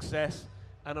own success.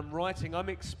 And I'm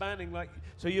expanding.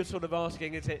 So you're sort of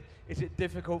asking, is it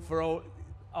difficult for all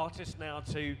artists now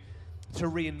to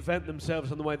reinvent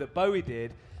themselves in the way that Bowie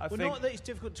did? I think not that it's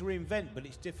difficult to reinvent, but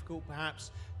it's difficult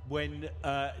perhaps when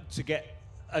to get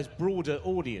a broader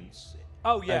audience.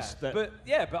 Oh yeah,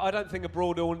 but I don't think a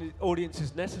broad audience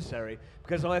is necessary,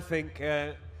 because I think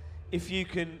if you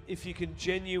can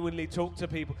genuinely talk to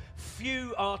people,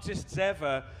 few artists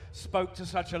ever spoke to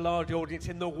such a large audience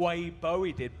in the way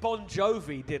Bowie did. Bon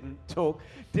Jovi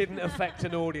didn't affect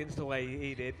an audience the way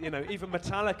he did. Even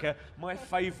Metallica, my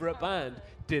favourite band,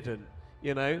 didn't.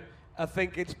 I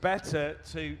think it's better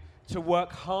to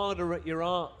work harder at your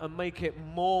art and make it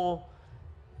more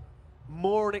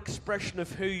an expression of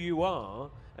who you are.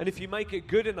 And if you make it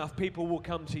good enough, people will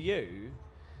come to you.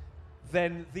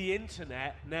 Then the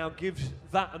internet now gives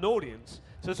that an audience.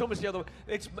 So it's almost the other way.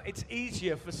 It's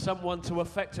easier for someone to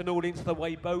affect an audience the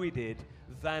way Bowie did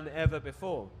than ever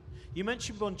before. You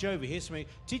mentioned Bon Jovi. Here's something.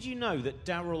 Did you know that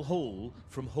Daryl Hall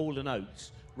from Hall &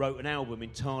 Oates wrote an album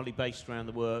entirely based around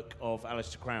the work of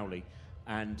Aleister Crowley?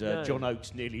 And John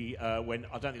Oates nearly went,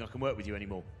 I don't think I can work with you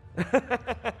anymore.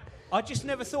 I just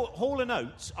never thought Hall &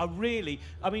 Oates are really...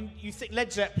 I mean, you think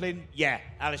Led Zeppelin, yeah,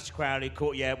 Aleister Crowley,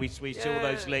 we see all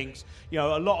those links. A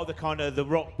lot of the kind of the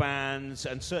rock bands,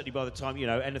 and certainly by the time,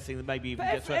 anything that maybe even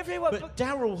gets... But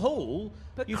Daryl Hall...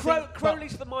 But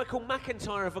Crowley's the Michael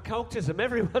McIntyre of occultism.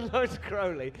 Everyone knows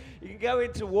Crowley. You can go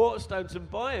into Waterstones and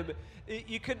buy him.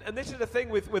 You can, and this is the thing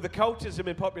with occultism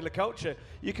in popular culture,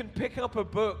 you can pick up a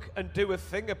book and do a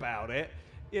thing about it,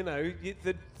 you know,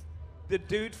 the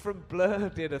dude from Blur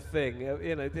did a thing,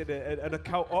 you know, did an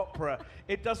occult opera.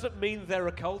 It doesn't mean they're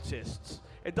occultists.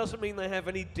 It doesn't mean they have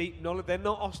any deep knowledge. They're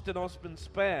not Austin Osman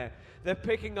Spare. They're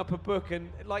picking up a book and,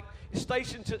 like,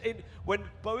 when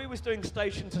Bowie was doing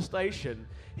Station to Station,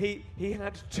 he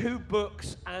had 2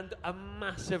 books and a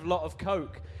massive lot of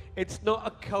coke. It's not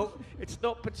occult. It's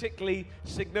not particularly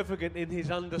significant in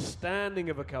his understanding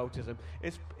of occultism.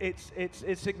 It's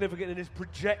significant in his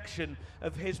projection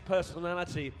of his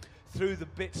personality through the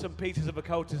bits and pieces of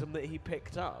occultism that he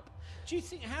picked up. Do you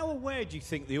think, how aware do you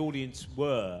think the audience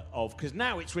were of, because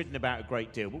now it's written about a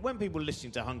great deal, but when people were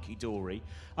listening to Hunky Dory,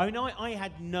 I mean, I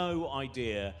had no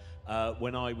idea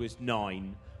when I was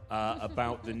 9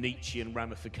 about the Nietzschean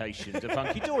ramifications of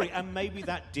Hunky Dory, and maybe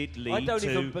that did lead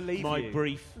to my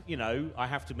brief, you know, I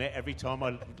have to admit, every time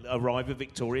I arrive at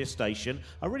Victoria Station,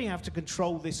 I really have to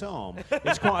control this arm.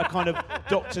 It's quite a kind of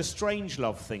Dr.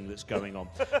 Strangelove thing that's going on.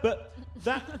 But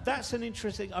that's an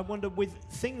interesting, I wonder, with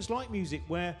things like music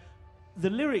where the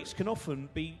lyrics can often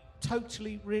be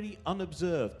totally, really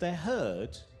unobserved. They're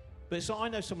heard, but I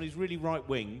know someone who's really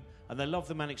right-wing, and they love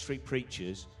the Manic Street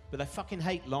Preachers, but they fucking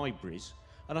hate libraries.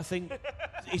 And I think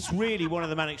it's really one of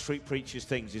the Manic Street Preachers'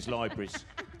 things is libraries.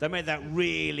 They made that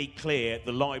really clear,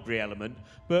 the library element,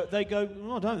 but they go,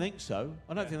 I don't think so.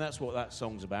 I don't think that's what that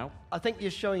song's about. I think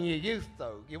you're showing your youth,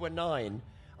 though. You were 9,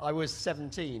 I was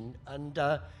 17, and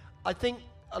I think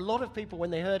a lot of people,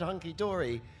 when they heard Hunky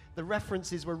Dory, the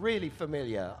references were really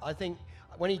familiar. I think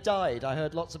when he died, I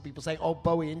heard lots of people saying, oh,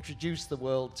 Bowie introduced the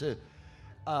world to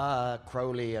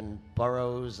Crowley and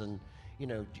Burroughs and, you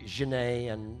know, Genet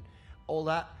and all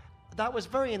that. That was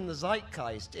very in the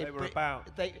zeitgeist.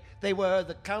 They were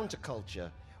the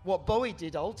counterculture. What Bowie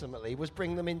did ultimately was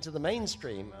bring them into the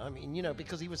mainstream. I mean, you know,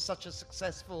 because he was such a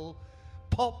successful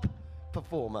pop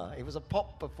performer. He was a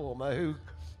pop performer who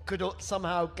could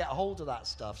somehow get hold of that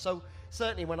stuff. So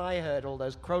certainly when I heard all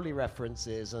those Crowley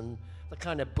references and the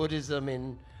kind of Buddhism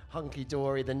in Hunky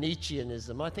Dory, the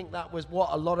Nietzscheanism, I think that was what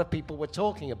a lot of people were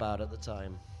talking about at the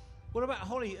time. What about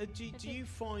Holly? Do you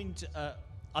find...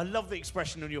 I love the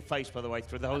expression on your face, by the way,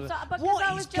 through the whole...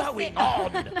 What is going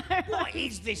on? What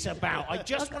is this about? I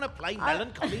just want to play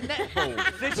melancholy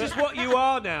netball. This is what you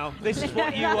are now. This is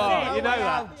what you are. You know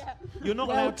that. Yeah. You're not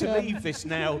allowed to leave this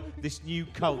now, this new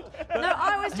cult. No,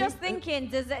 I was just thinking,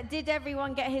 did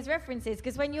everyone get his references?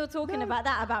 Because when you're talking about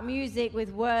that, about music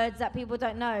with words that people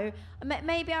don't know,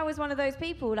 maybe I was one of those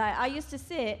people. Like, I used to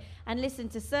sit and listen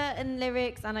to certain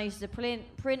lyrics, and I used to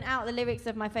print out the lyrics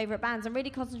of my favourite bands and really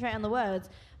concentrate on the words.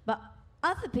 But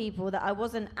other people that I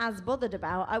wasn't as bothered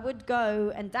about, I would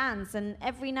go and dance, and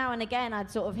every now and again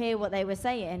I'd sort of hear what they were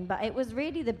saying, but it was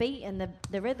really the beat and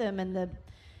the rhythm and the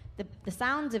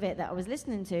sounds of it that I was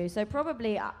listening to. So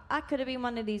probably I could have been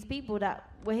one of these people that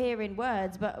were hearing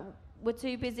words but were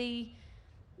too busy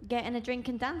getting a drink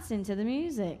and dancing to the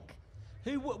music.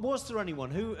 Was there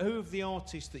anyone? Who of the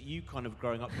artists that you kind of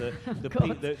growing up,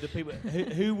 the people,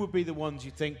 who would be the ones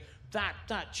you think,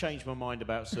 that changed my mind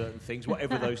about certain things,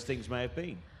 whatever those things may have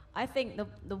been? I think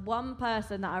the one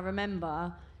person that I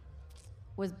remember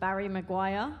was Barry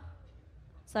Maguire.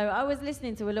 So I was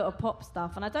listening to a lot of pop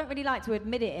stuff, and I don't really like to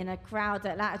admit it in a crowd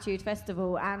at Latitude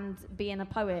Festival and being a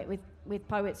poet with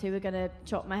poets who were going to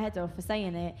chop my head off for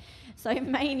saying it. So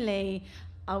mainly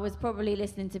I was probably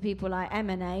listening to people like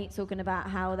Emanate talking about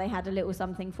how they had a little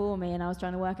something for me, and I was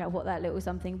trying to work out what that little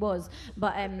something was.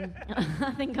 But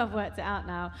I think I've worked it out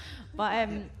now. But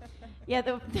yeah,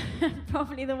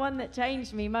 probably the one that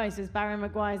changed me most was Barry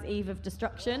Maguire's Eve of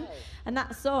Destruction. And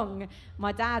that song,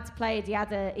 my dad played, he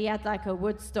had like a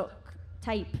Woodstock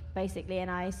tape, basically, and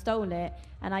I stole it.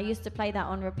 And I used to play that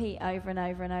on repeat over and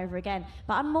over and over again.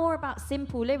 But I'm more about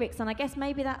simple lyrics, and I guess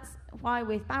maybe that's why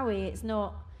with Bowie it's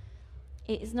not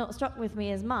struck with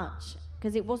me as much,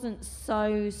 because it wasn't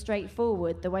so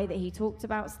straightforward the way that he talked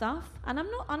about stuff. And I'm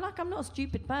not a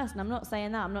stupid person. I'm not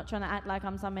saying that. I'm not trying to act like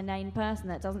I'm some inane person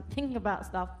that doesn't think about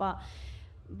stuff. But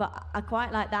I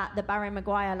quite like that. The Barry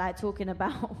Maguire, like talking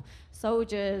about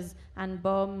soldiers and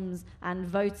bombs and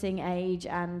voting age,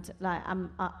 and like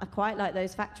I quite like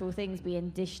those factual things being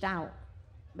dished out,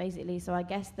 basically. So I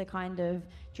guess the kind of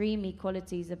dreamy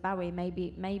qualities of Bowie,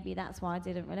 maybe that's why I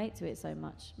didn't relate to it so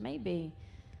much. Maybe.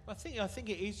 I think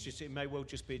it is just, it may well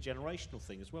just be a generational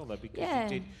thing as well, though, because yeah. You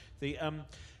did the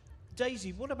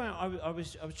Daisy. What about I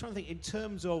was trying to think in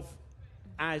terms of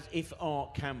as if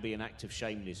art can be an act of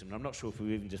shamanism. And I'm not sure if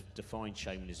we've even defined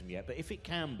shamanism yet, but if it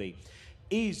can be,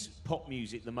 is pop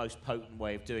music the most potent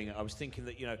way of doing it? I was thinking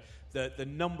that, you know, the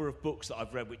number of books that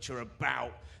I've read which are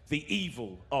about the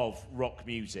evil of rock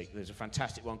music. There's a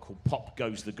fantastic one called Pop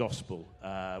Goes the Gospel,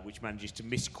 which manages to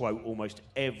misquote almost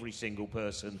every single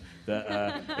person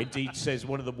that indeed says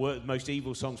one of the most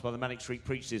evil songs by the Manic Street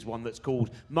Preachers is one that's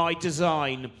called My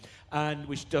Design, and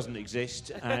which doesn't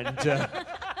exist. And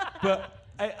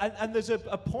And there's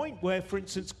a point where, for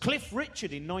instance, Cliff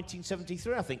Richard in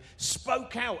 1973, I think,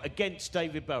 spoke out against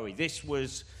David Bowie. This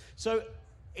was... So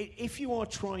if you are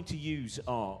trying to use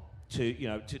art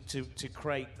to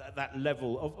create that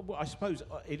level of... Well, I suppose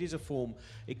it is a form...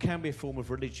 It can be a form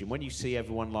of religion. When you see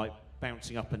everyone, like,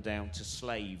 bouncing up and down to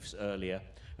Slaves earlier,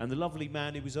 and the lovely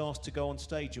man who was asked to go on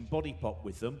stage and body pop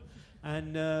with them,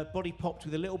 and body popped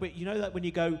with a little bit, you know, that when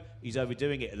you go, he's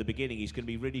overdoing it at the beginning, he's going to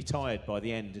be really tired by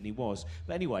the end, and he was.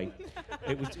 But anyway,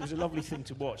 it was a lovely thing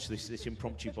to watch, this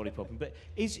impromptu body popping. But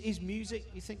is music,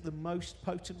 you think, the most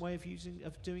potent way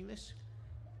of doing this?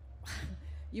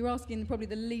 You're asking probably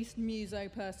the least muso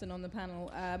person on the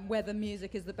panel whether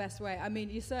music is the best way. I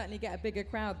mean, you certainly get a bigger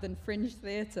crowd than Fringe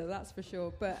Theatre, that's for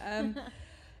sure. But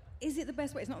is it the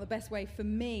best way? It's not the best way for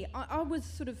me. I was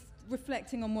sort of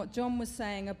reflecting on what John was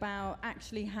saying about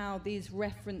actually how these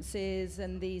references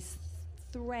and these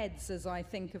threads, as I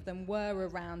think of them, were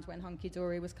around when Hunky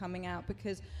Dory was coming out,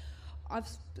 because I've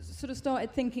sort of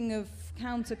started thinking of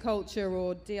counterculture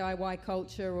or DIY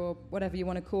culture or whatever you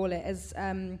want to call it as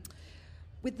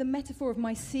with the metaphor of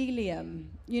mycelium,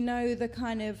 you know, the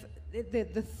kind of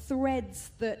the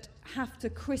threads that have to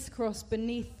crisscross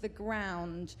beneath the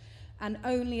ground, and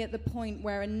only at the point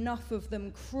where enough of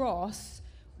them cross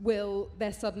will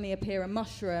there suddenly appear a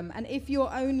mushroom. And if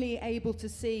you're only able to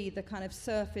see the kind of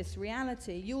surface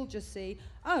reality, you'll just see,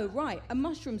 oh, right, a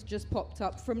mushroom's just popped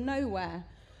up from nowhere.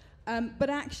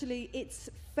 But actually, it's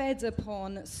fed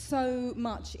upon so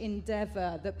much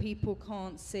endeavour that people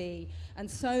can't see,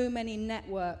 and so many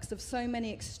networks of so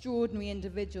many extraordinary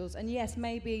individuals. And yes,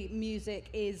 maybe music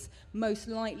is most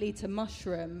likely to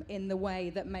mushroom in the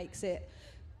way that makes it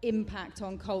impact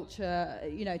on culture,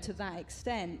 you know, to that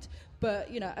extent.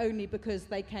 But, you know, only because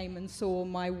they came and saw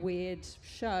my weird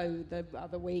show the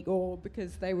other week, or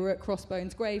because they were at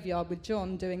Crossbones Graveyard with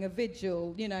John doing a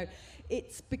vigil, you know.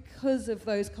 It's because of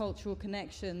those cultural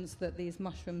connections that these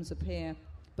mushrooms appear.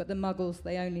 But the Muggles,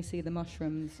 they only see the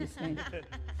mushrooms, you see.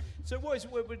 So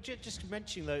we're just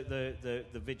mentioning the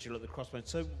vigil at the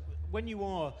Crossbones. So when you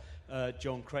are,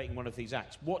 John, creating one of these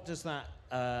acts, what does that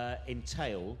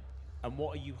entail, and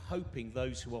what are you hoping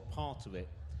those who are part of it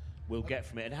will get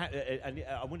from it? And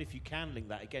I wonder if you can link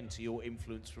that again to your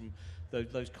influence from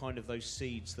those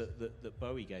seeds that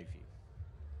Bowie gave you.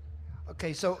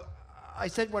 Okay, so I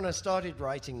said when I started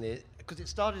writing this, because it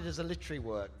started as a literary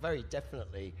work, very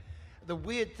definitely. The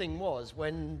weird thing was,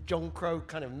 when John Crow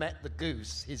kind of met the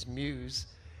goose, his muse,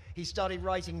 he started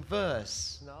writing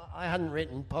verse. Now, I hadn't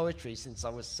written poetry since I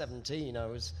was 17. I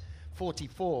was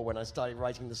 44 when I started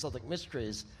writing the Southwark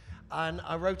Mysteries, and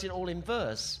I wrote it all in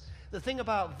verse. The thing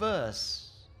about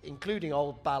verse, including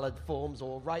old ballad forms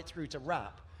or right through to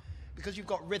rap, because you've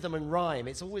got rhythm and rhyme,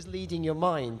 it's always leading your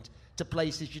mind to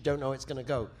places you don't know it's going to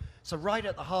go. So right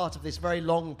at the heart of this very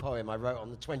long poem I wrote on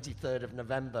the 23rd of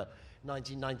November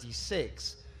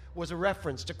 1996 was a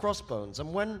reference to Crossbones.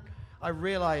 And when I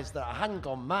realized that I hadn't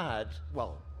gone mad,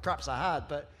 well, perhaps I had,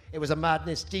 but it was a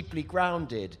madness deeply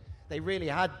grounded. They really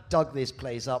had dug this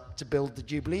place up to build the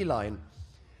Jubilee line.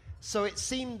 So it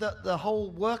seemed that the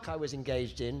whole work I was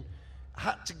engaged in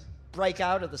had to break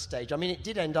out of the stage. I mean, it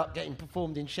did end up getting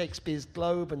performed in Shakespeare's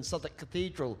Globe and Southwark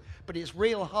Cathedral, but its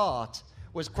real heart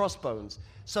was Crossbones.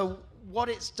 So what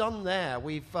it's done there,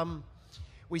 we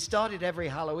started every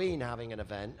Halloween having an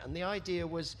event, and the idea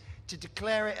was to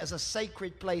declare it as a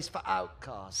sacred place for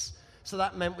outcasts. So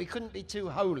that meant we couldn't be too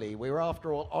holy. We were,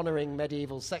 after all, honouring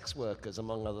medieval sex workers,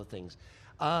 among other things,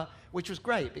 which was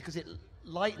great because it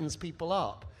lightens people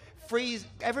up.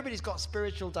 Everybody's got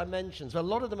spiritual dimensions, but a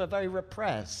lot of them are very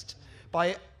repressed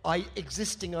by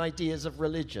existing ideas of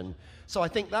religion. So I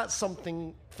think that's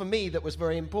something, for me, that was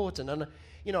very important. And,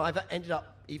 you know, I've ended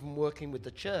up even working with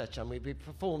the church, and we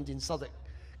performed in Southwark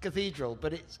Cathedral,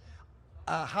 but it's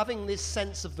having this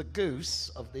sense of the goose,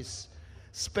 of this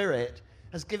spirit,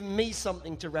 has given me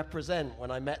something to represent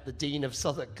when I met the Dean of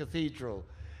Southwark Cathedral.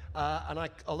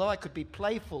 Although I could be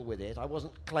playful with it, I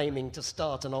wasn't claiming to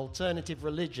start an alternative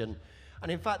religion.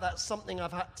 And in fact, that's something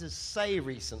I've had to say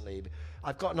recently.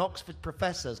 I've got an Oxford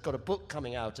professor who's got a book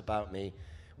coming out about me,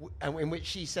 in which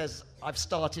she says I've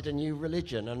started a new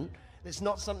religion. And it's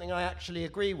not something I actually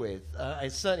agree with.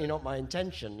 It's certainly not my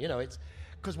intention. You know, it's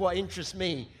because what interests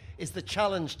me is the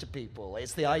challenge to people.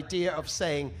 It's the idea of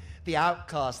saying the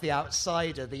outcast, the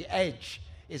outsider, the edge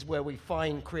is where we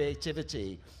find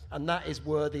creativity, and that is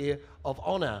worthy of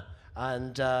honor.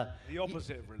 And the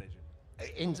opposite of religion.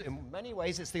 In many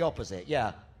ways, it's the opposite.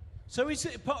 Yeah. So is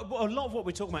it a lot of what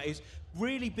we're talking about is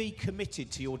really be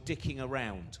committed to your dicking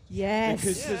around. Yes.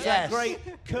 Because there's that great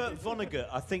Kurt Vonnegut,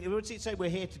 I think, what does it say? We're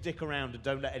here to dick around and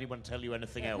don't let anyone tell you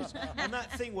anything else. And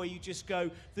that thing where you just go,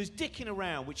 there's dicking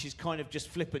around, which is kind of just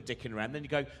flippant dicking around. Then you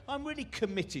go, I'm really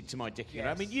committed to my dicking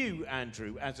around. I mean, you,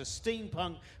 Andrew, as a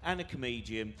steampunk and a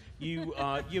comedian,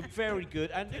 you're very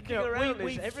good. And dicking around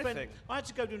is everything. I had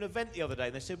to go to an event the other day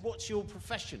and they said, what's your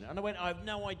profession? And I went, I have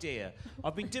no idea.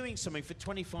 I've been doing something for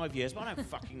 25 years, but I don't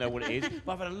fucking know what it is.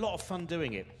 But I've had a lot of fun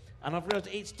doing it. And I've realised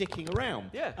it's dicking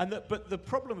around. Yeah. But the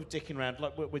problem with dicking around,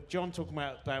 like with John talking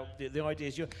about the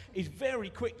ideas, is very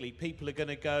quickly people are going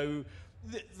to go,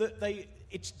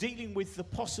 it's dealing with the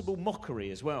possible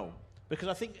mockery as well. Because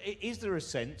I think, is there a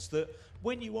sense that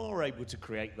when you are able to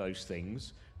create those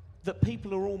things, that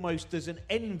people are almost, there's an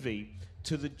envy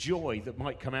to the joy that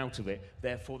might come out of it.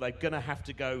 Therefore, they're going to have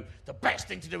to go, the best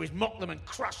thing to do is mock them and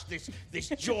crush this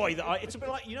joy. It's a bit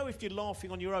like, if you're laughing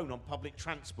on your own on public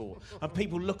transport and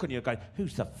people look on you going,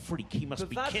 who's the freak? He must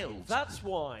be killed. That's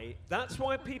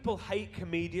why people hate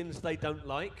comedians they don't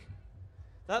like.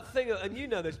 That thing, and you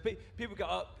know this, people go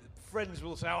up, friends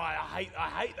will say, oh, I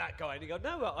hate that guy. And you go,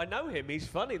 no, I know him. He's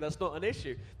funny. That's not an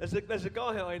issue. There's a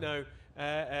guy I know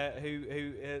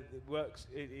who works,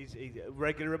 he's a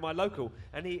regular in my local,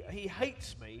 and he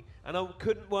hates me, and I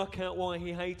couldn't work out why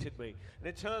he hated me. And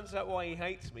it turns out why he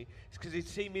hates me is because he'd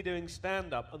seen me doing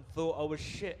stand-up and thought I was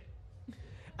shit.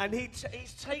 And he's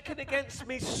taken against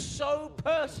me so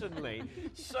personally,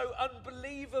 so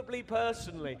unbelievably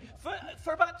personally.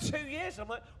 For about 2 years, I'm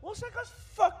like, what's that guy's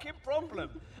fucking problem?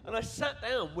 And I sat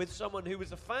down with someone who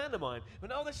was a fan of mine.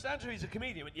 Went, oh, this is Andrew, he's a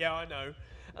comedian. I went, yeah, I know.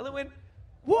 And I went,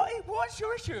 what's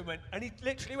your issue? And he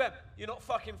literally went, you're not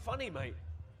fucking funny, mate.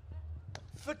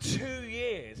 For 2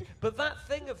 years. But that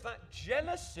thing of that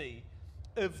jealousy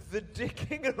of the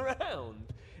dicking around,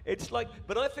 it's like,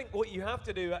 but I think what you have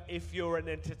to do if you're an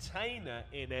entertainer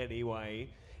in any way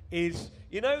is,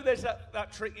 there's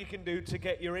that trick you can do to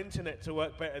get your internet to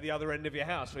work better at the other end of your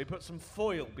house, where you put some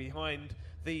foil behind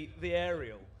the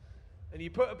aerial. And you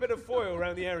put a bit of foil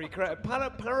around the area, you create a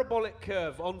parabolic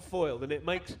curve on foil, and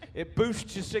it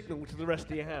boosts your signal to the rest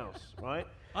of your house, right?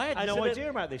 I had no idea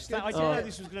about this. I didn't know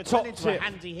this was going to turn into a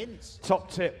handy hint.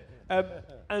 Top tip.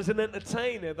 As an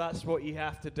entertainer, that's what you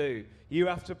have to do. You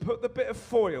have to put the bit of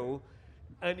foil,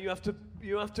 and you have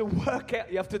to work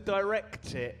out, you have to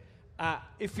direct it at,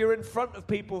 if you're in front of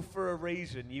people for a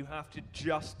reason, you have to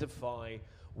justify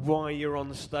why you're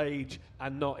on stage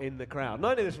and not in the crowd. And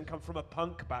I know this one comes from a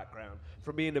punk background,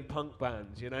 from being in punk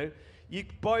bands, You,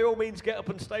 by all means, get up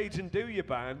on stage and do your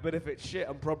band, but if it's shit,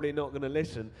 I'm probably not going to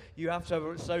listen. You have to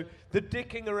have so the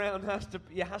dicking around has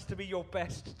to be your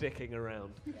best dicking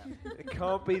around. Yeah. It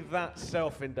can't be that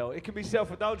self-indulgent. It can be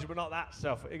self-indulgent, but not that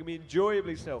It can be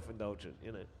enjoyably self-indulgent,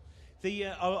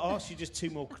 I'll ask you just two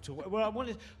more.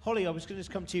 Holly, I was going to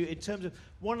come to you in terms of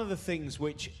one of the things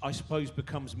which I suppose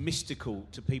becomes mystical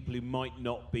to people who might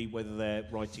not be, whether they're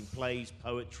writing plays,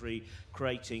 poetry,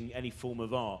 creating any form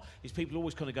of art, is people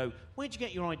always kind of go, where'd you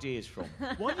get your ideas from?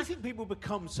 Why do you think people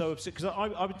become so upset? Because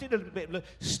I did a little bit of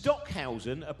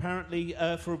Stockhausen, apparently,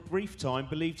 for a brief time,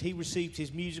 believed he received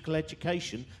his musical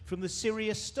education from the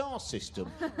Sirius Star System,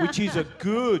 which is a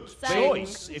good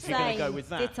choice if you're going to go with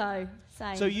that. Ditto.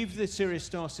 Same. So you've the Sirius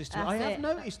Star System. That's I have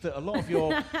noticed that a lot of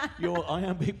your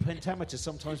iambic pentameter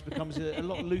sometimes becomes a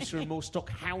lot looser and more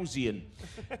Stockhausian.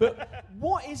 But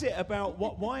what is it about?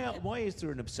 Why is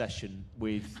there an obsession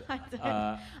with?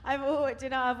 I've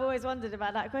always wondered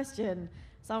about that question.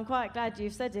 So I'm quite glad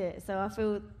you've said it. So I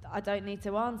feel I don't need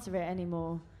to answer it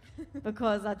anymore,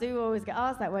 because I do always get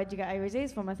asked that. Where do you get your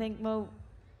ideas from? I think, well,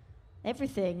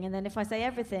 everything. And then if I say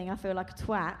everything, I feel like a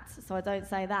twat, so I don't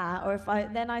say that. Or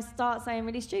then I start saying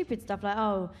really stupid stuff like,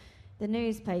 oh, the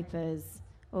newspapers,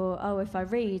 or oh, if I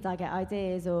read, I get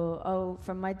ideas, or oh,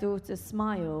 from my daughter's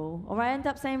smile. Or I end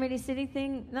up saying really silly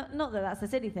thing. Not that that's a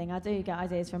silly thing. I do get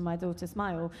ideas from my daughter's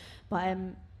smile,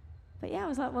 but yeah, I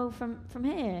was like, well, from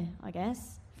here, I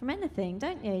guess, from anything,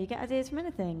 don't you? You get ideas from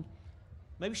anything.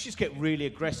 Maybe we should just get really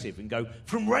aggressive and go,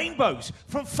 from rainbows,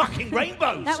 from fucking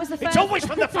rainbows. That was the It's first- always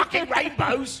from the fucking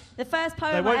rainbows. The first They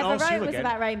poem won't I ever ask you wrote was again.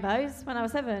 about rainbows when I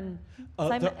was 7.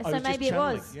 So I was maybe just it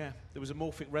was. channeling, Yeah, there was a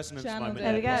morphic resonance Channeled moment it.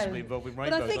 There we there, go. possibly involving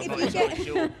But rainbows. I think I'm if not you entirely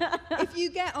sure. if you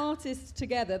get artists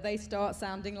together, they start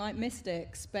sounding like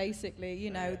mystics, basically.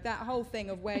 You know, that whole thing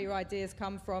of where your ideas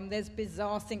come from, there's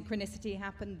bizarre synchronicity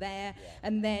happened there.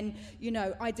 And then, you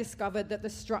know, I discovered that the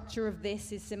structure of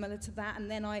this is similar to that. And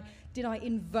then did I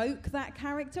invoke that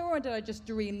character or did I just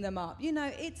dream them up? You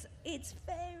know, it's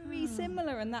very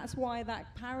similar. And that's why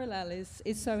that parallel is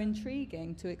so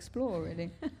intriguing to explore,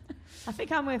 really. I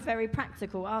think I'm with very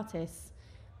practical artists.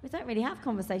 We don't really have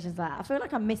conversations like that. I feel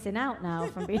like I'm missing out now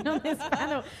from being on this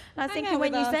panel. And I was Hang thinking out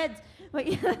when with you us. said,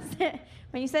 that's it.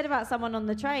 When you said about someone on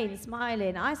the train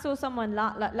smiling, I saw someone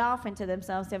laughing to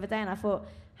themselves the other day, and I thought,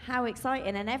 how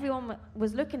exciting! And everyone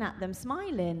was looking at them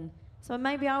smiling. So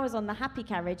maybe I was on the happy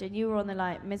carriage and you were on the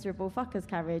like miserable fuckers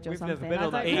carriage or We've something. never been I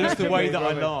on that. don't It know. is the way that I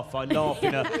Robin. laugh. I laugh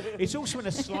in a. It's also in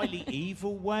a slightly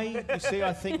evil way. You see,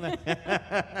 I think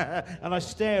that, and I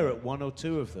stare at one or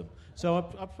two of them. So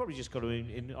I've probably just got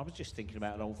to. I was just thinking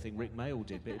about an old thing Rick Mayall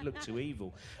did, but it looked too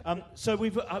evil. So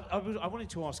I wanted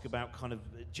to ask about kind of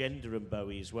gender and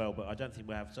Bowie as well, but I don't think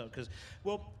we have because.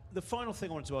 Well, the final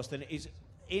thing I wanted to ask then is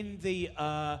in the.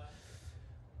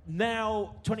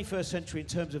 Now, 21st century, in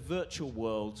terms of virtual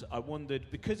worlds, I wondered,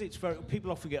 because it's very,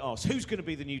 people often get asked, who's going to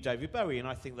be the new David Bowie? And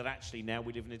I think that actually now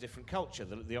we live in a different culture,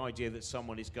 the idea that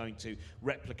someone is going to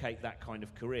replicate that kind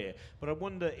of career. But I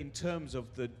wonder, in terms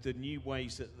of the new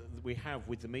ways that we have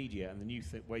with the media and the new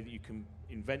way that you can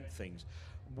invent things,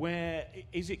 where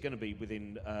is it going to be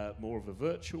within more of a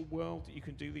virtual world that you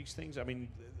can do these things? I mean,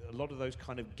 a lot of those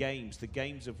kind of games, the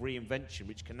games of reinvention,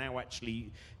 which can now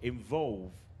actually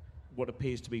involve what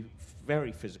appears to be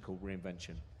very physical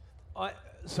reinvention.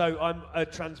 So I'm a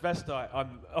transvestite.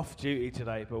 I'm off duty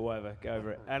today, but whatever, go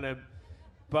over it. And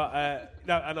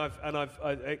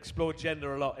I've explored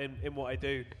gender a lot in what I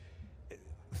do.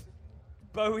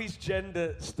 Bowie's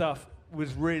gender stuff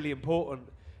was really important.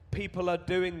 People are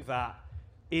doing that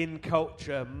in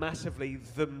culture massively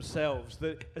themselves.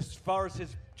 As far as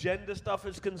his gender stuff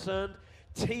is concerned,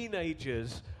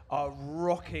 teenagers are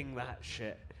rocking that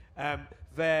shit.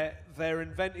 They're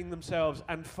inventing themselves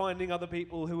and finding other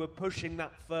people who are pushing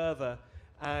that further.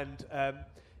 And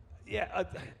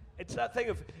it's that thing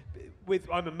of,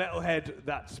 I'm a metalhead,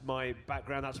 that's my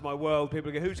background, that's my world.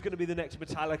 People go, who's going to be the next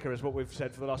Metallica, is what we've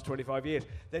said for the last 25 years.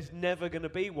 There's never going to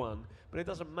be one, but it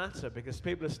doesn't matter because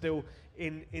people are still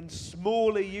in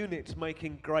smaller units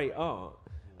making great art.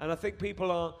 And I think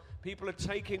people are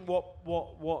taking what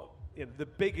you know, the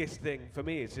biggest thing for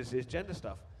me is gender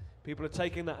stuff. People are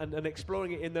taking that and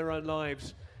exploring it in their own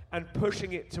lives and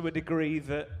pushing it to a degree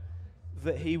that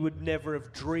he would never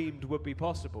have dreamed would be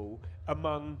possible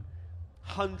among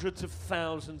hundreds of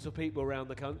thousands of people around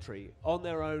the country on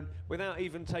their own without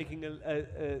even taking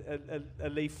a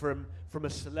leaf from a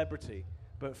celebrity,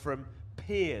 but from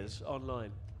peers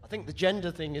online. I think the gender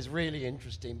thing is really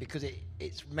interesting because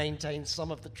it maintains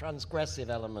some of the transgressive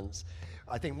elements.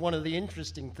 I think one of the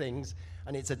interesting things,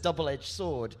 and it's a double-edged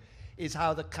sword, is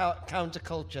how the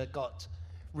counterculture got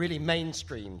really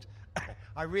mainstreamed.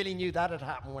 I really knew that had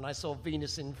happened when I saw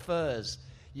Venus in Furs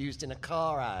used in a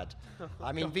car ad.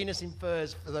 I mean, Venus in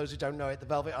Furs, for those who don't know it, the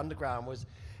Velvet Underground was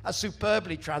a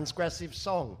superbly transgressive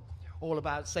song, all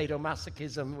about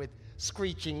sadomasochism with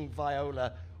screeching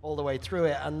viola all the way through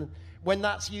it. And when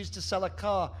that's used to sell a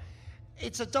car,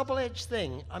 it's a double-edged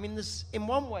thing. I mean, in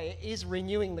one way, it is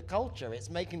renewing the culture.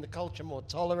 It's making the culture more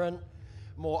tolerant,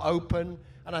 more open,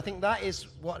 and I think that is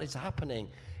what is happening.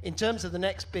 In terms of the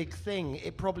next big thing,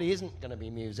 it probably isn't going to be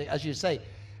music. As you say,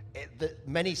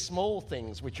 many small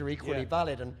things which are equally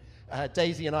valid, and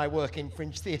Daisy and I work in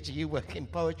fringe theatre, you work in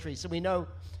poetry, so we know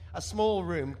a small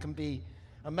room can be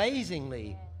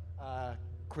amazingly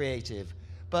creative.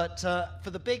 But for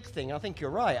the big thing, I think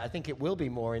you're right. I think it will be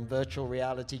more in virtual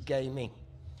reality gaming,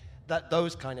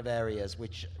 those kind of areas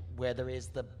where there is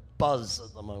the buzz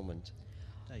at the moment.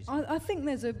 I think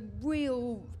there's a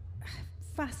real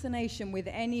fascination with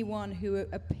anyone who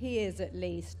appears at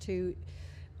least to,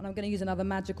 and I'm going to use another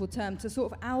magical term, to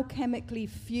sort of alchemically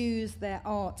fuse their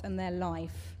art and their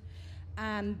life.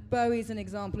 And Bowie's an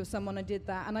example of someone who did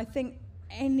that. And I think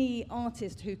any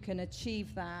artist who can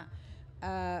achieve that,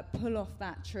 pull off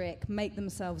that trick, make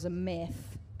themselves a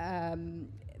myth,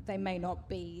 they may not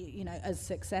be, you know, as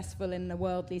successful in the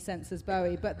worldly sense as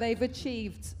Bowie, but they've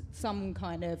achieved some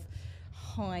kind of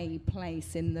high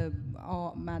place in the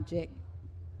art magic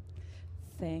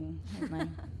thing, haven't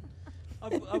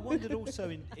they? I wondered also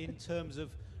in terms of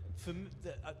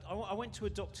I went to a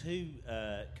Doctor Who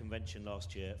convention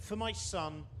last year for my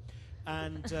son,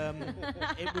 and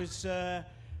it was.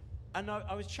 And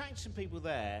I was chatting to some people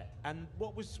there, and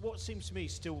what seems to me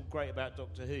still great about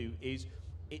Doctor Who is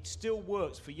it still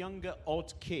works for younger,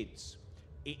 odd kids.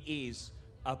 It is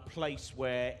a place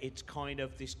where it's kind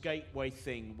of this gateway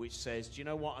thing which says, do you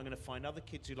know what, I'm going to find other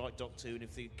kids who like Doctor Who, and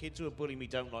if the kids who are bullying me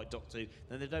don't like Doctor Who,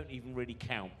 then they don't even really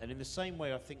count. And in the same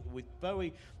way, I think with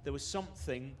Bowie, there was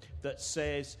something that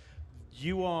says,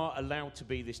 you are allowed to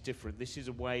be this different. This is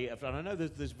a way of, and I know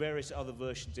there's various other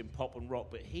versions in pop and rock,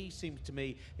 but he seems to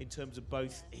me, in terms of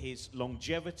both his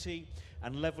longevity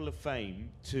and level of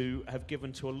fame, to have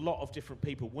given to a lot of different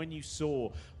people. When you saw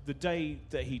the day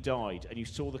that he died, and you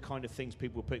saw the kind of things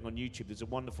people were putting on YouTube, there's a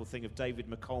wonderful thing of David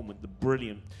McCollum, the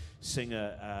brilliant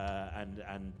singer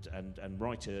and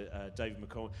writer David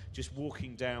McCollum, just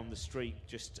walking down the street,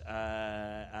 just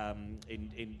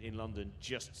in London,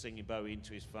 just singing Bowie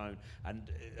into his phone,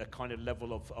 and a kind of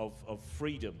level of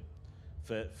freedom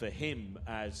for him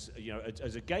as, you know,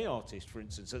 as a gay artist, for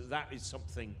instance. So that is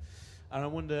something, and I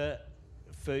wonder,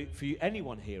 for you,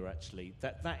 anyone here actually,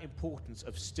 that importance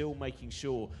of still making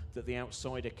sure that the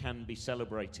outsider can be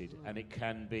celebrated, and it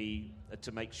can be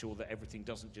to make sure that everything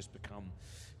doesn't just become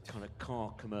kind of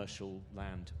car commercial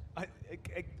land.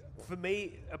 For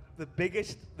me,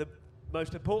 the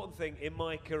most important thing in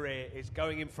my career is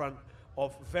going in front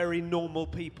of very normal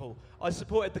people. I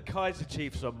supported the Kaiser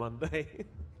Chiefs on Monday,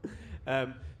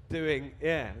 doing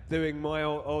my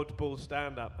oddball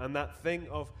stand-up, and that thing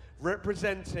of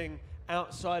representing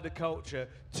outsider culture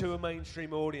to a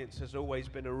mainstream audience has always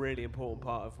been a really important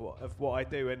part of what I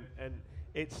do, and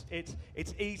it's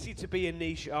easy to be a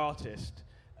niche artist.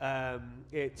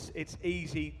 It's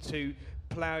easy to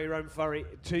plough your own furrow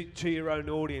to your own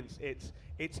audience.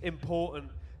 It's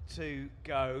important to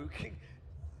go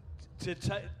to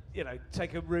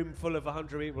take a room full of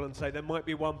 100 people and say there might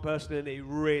be one person in it who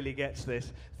really gets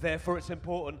this. Therefore, it's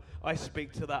important I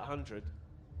speak to that 100.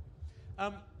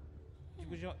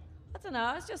 I don't know,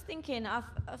 I was just thinking, I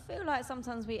feel like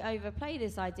sometimes we overplay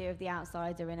this idea of the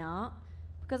outsider in art,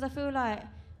 because I feel like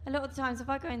a lot of the times if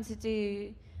I go in to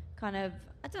do kind of,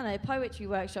 I don't know, poetry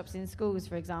workshops in schools,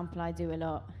 for example, I do a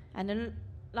lot, and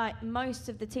like most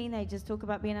of the teenagers talk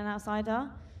about being an outsider.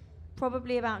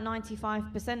 Probably about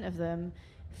 95% of them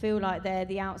feel like they're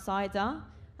the outsider,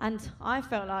 and I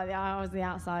felt like I was the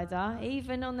outsider.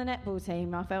 Even on the netball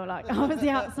team, I felt like I was the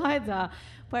outsider,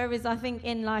 whereas I think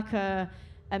in like a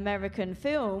American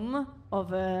film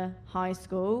of a high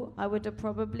school, I would have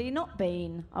probably not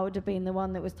been. I would have been the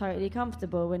one that was totally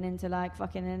comfortable and into like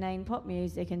fucking inane pop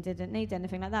music and didn't need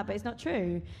anything like that, but it's not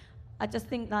true. I just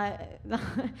think that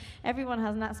everyone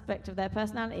has an aspect of their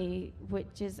personality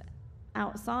which is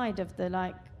outside of the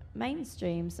like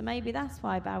mainstream, so maybe that's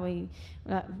why Bowie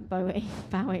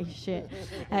shit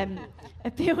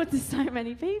appealed to so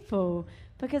many people,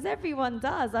 because everyone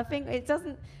does. I think it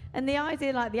doesn't. And the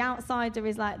idea, like, the outsider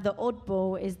is like the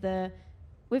oddball is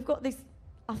we've got this,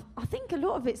 I think a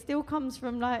lot of it still comes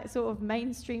from, like, sort of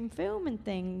mainstream film and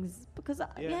things. Because,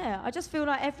 I just feel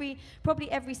like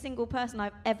probably every single person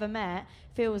I've ever met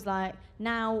feels like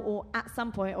now or at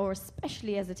some point, or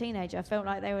especially as a teenager, felt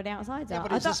like they were the outsider.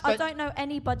 Yeah, I don't know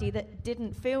anybody that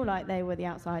didn't feel like they were the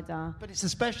outsider. But it's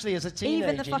especially as a teenager.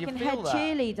 Even the fucking head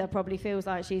cheerleader probably feels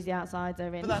like she's the outsider.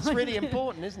 But that's really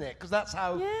important, isn't it? Because that's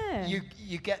how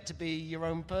you get to be your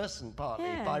own person, partly,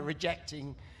 by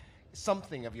rejecting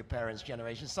something of your parents'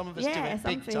 generation. Some of us do it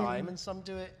big time, and some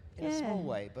do it in a small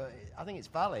way. But I think it's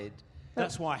valid.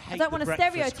 That's why I hate I don't want to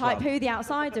stereotype Club. who the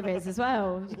outsider is as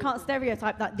well. You can't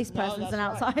stereotype that this person's an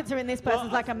outsider and this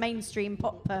person's like a mainstream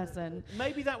pop person.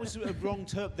 Maybe that was a wrong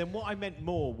term. Then what I meant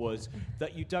more was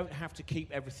that you don't have to keep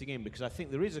everything in, because I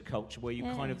think there is a culture where you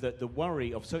kind of, the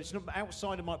worry of, so it's not,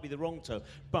 outsider might be the wrong term,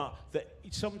 but that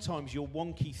sometimes your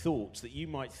wonky thoughts that you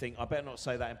might think, I better not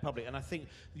say that in public. And I think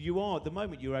the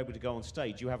moment you're able to go on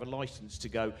stage, you have a license to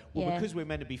go, because we're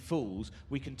meant to be fools,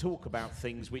 we can talk about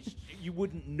things which you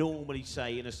wouldn't normally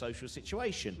say in a social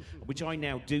situation, which I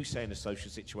now do say in a social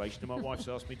situation, and my wife's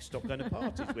asked me to stop going to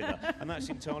parties with her, and that's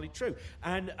entirely true.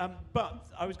 And but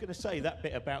I was going to say that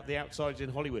bit about the outsiders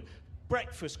in Hollywood.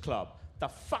 Breakfast Club, the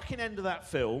fucking end of that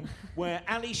film, where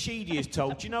Ali Sheedy is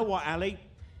told, do you know what, Ali?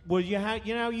 Well, you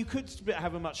could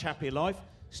have a much happier life.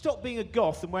 Stop being a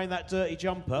goth and wearing that dirty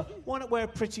jumper. Why not wear a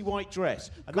pretty white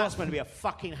dress? And that's meant to be a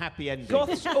fucking happy ending.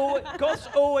 Goths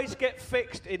always get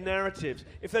fixed in narratives.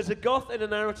 If there's a goth in a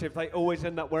narrative, they always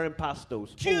end up wearing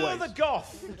pastels. Cure the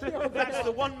goth! That's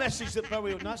the one message that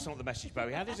Bowie... No, that's not the message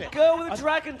Bowie had, is it? Girl with a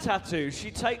dragon tattoo. She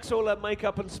takes all her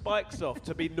makeup and spikes off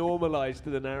to be normalised to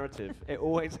the narrative. It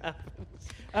always happens.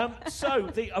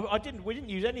 We didn't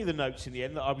use any of the notes in the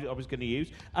end that I was going to use.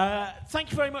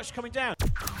 Thank you very much for coming down.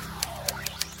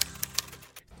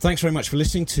 Thanks very much for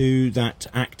listening to that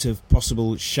act of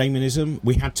possible shamanism.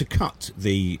 We had to cut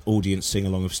the audience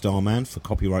sing-along of Starman for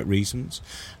copyright reasons,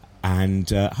 and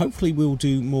hopefully we'll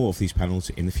do more of these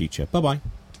panels in the future. Bye-bye.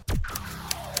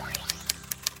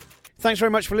 Thanks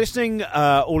very much for listening.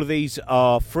 All of these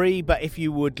are free, but if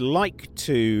you would like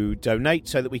to donate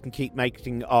so that we can keep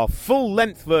making our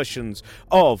full-length versions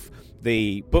of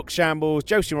the Book Shambles,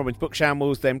 Josie Robbins Book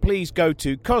Shambles, then please go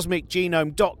to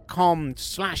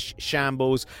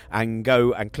cosmicgenome.com/shambles and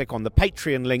go and click on the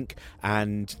Patreon link,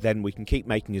 and then we can keep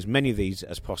making as many of these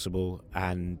as possible,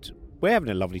 and we're having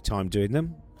a lovely time doing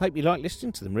them. Hope you like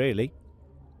listening to them, really.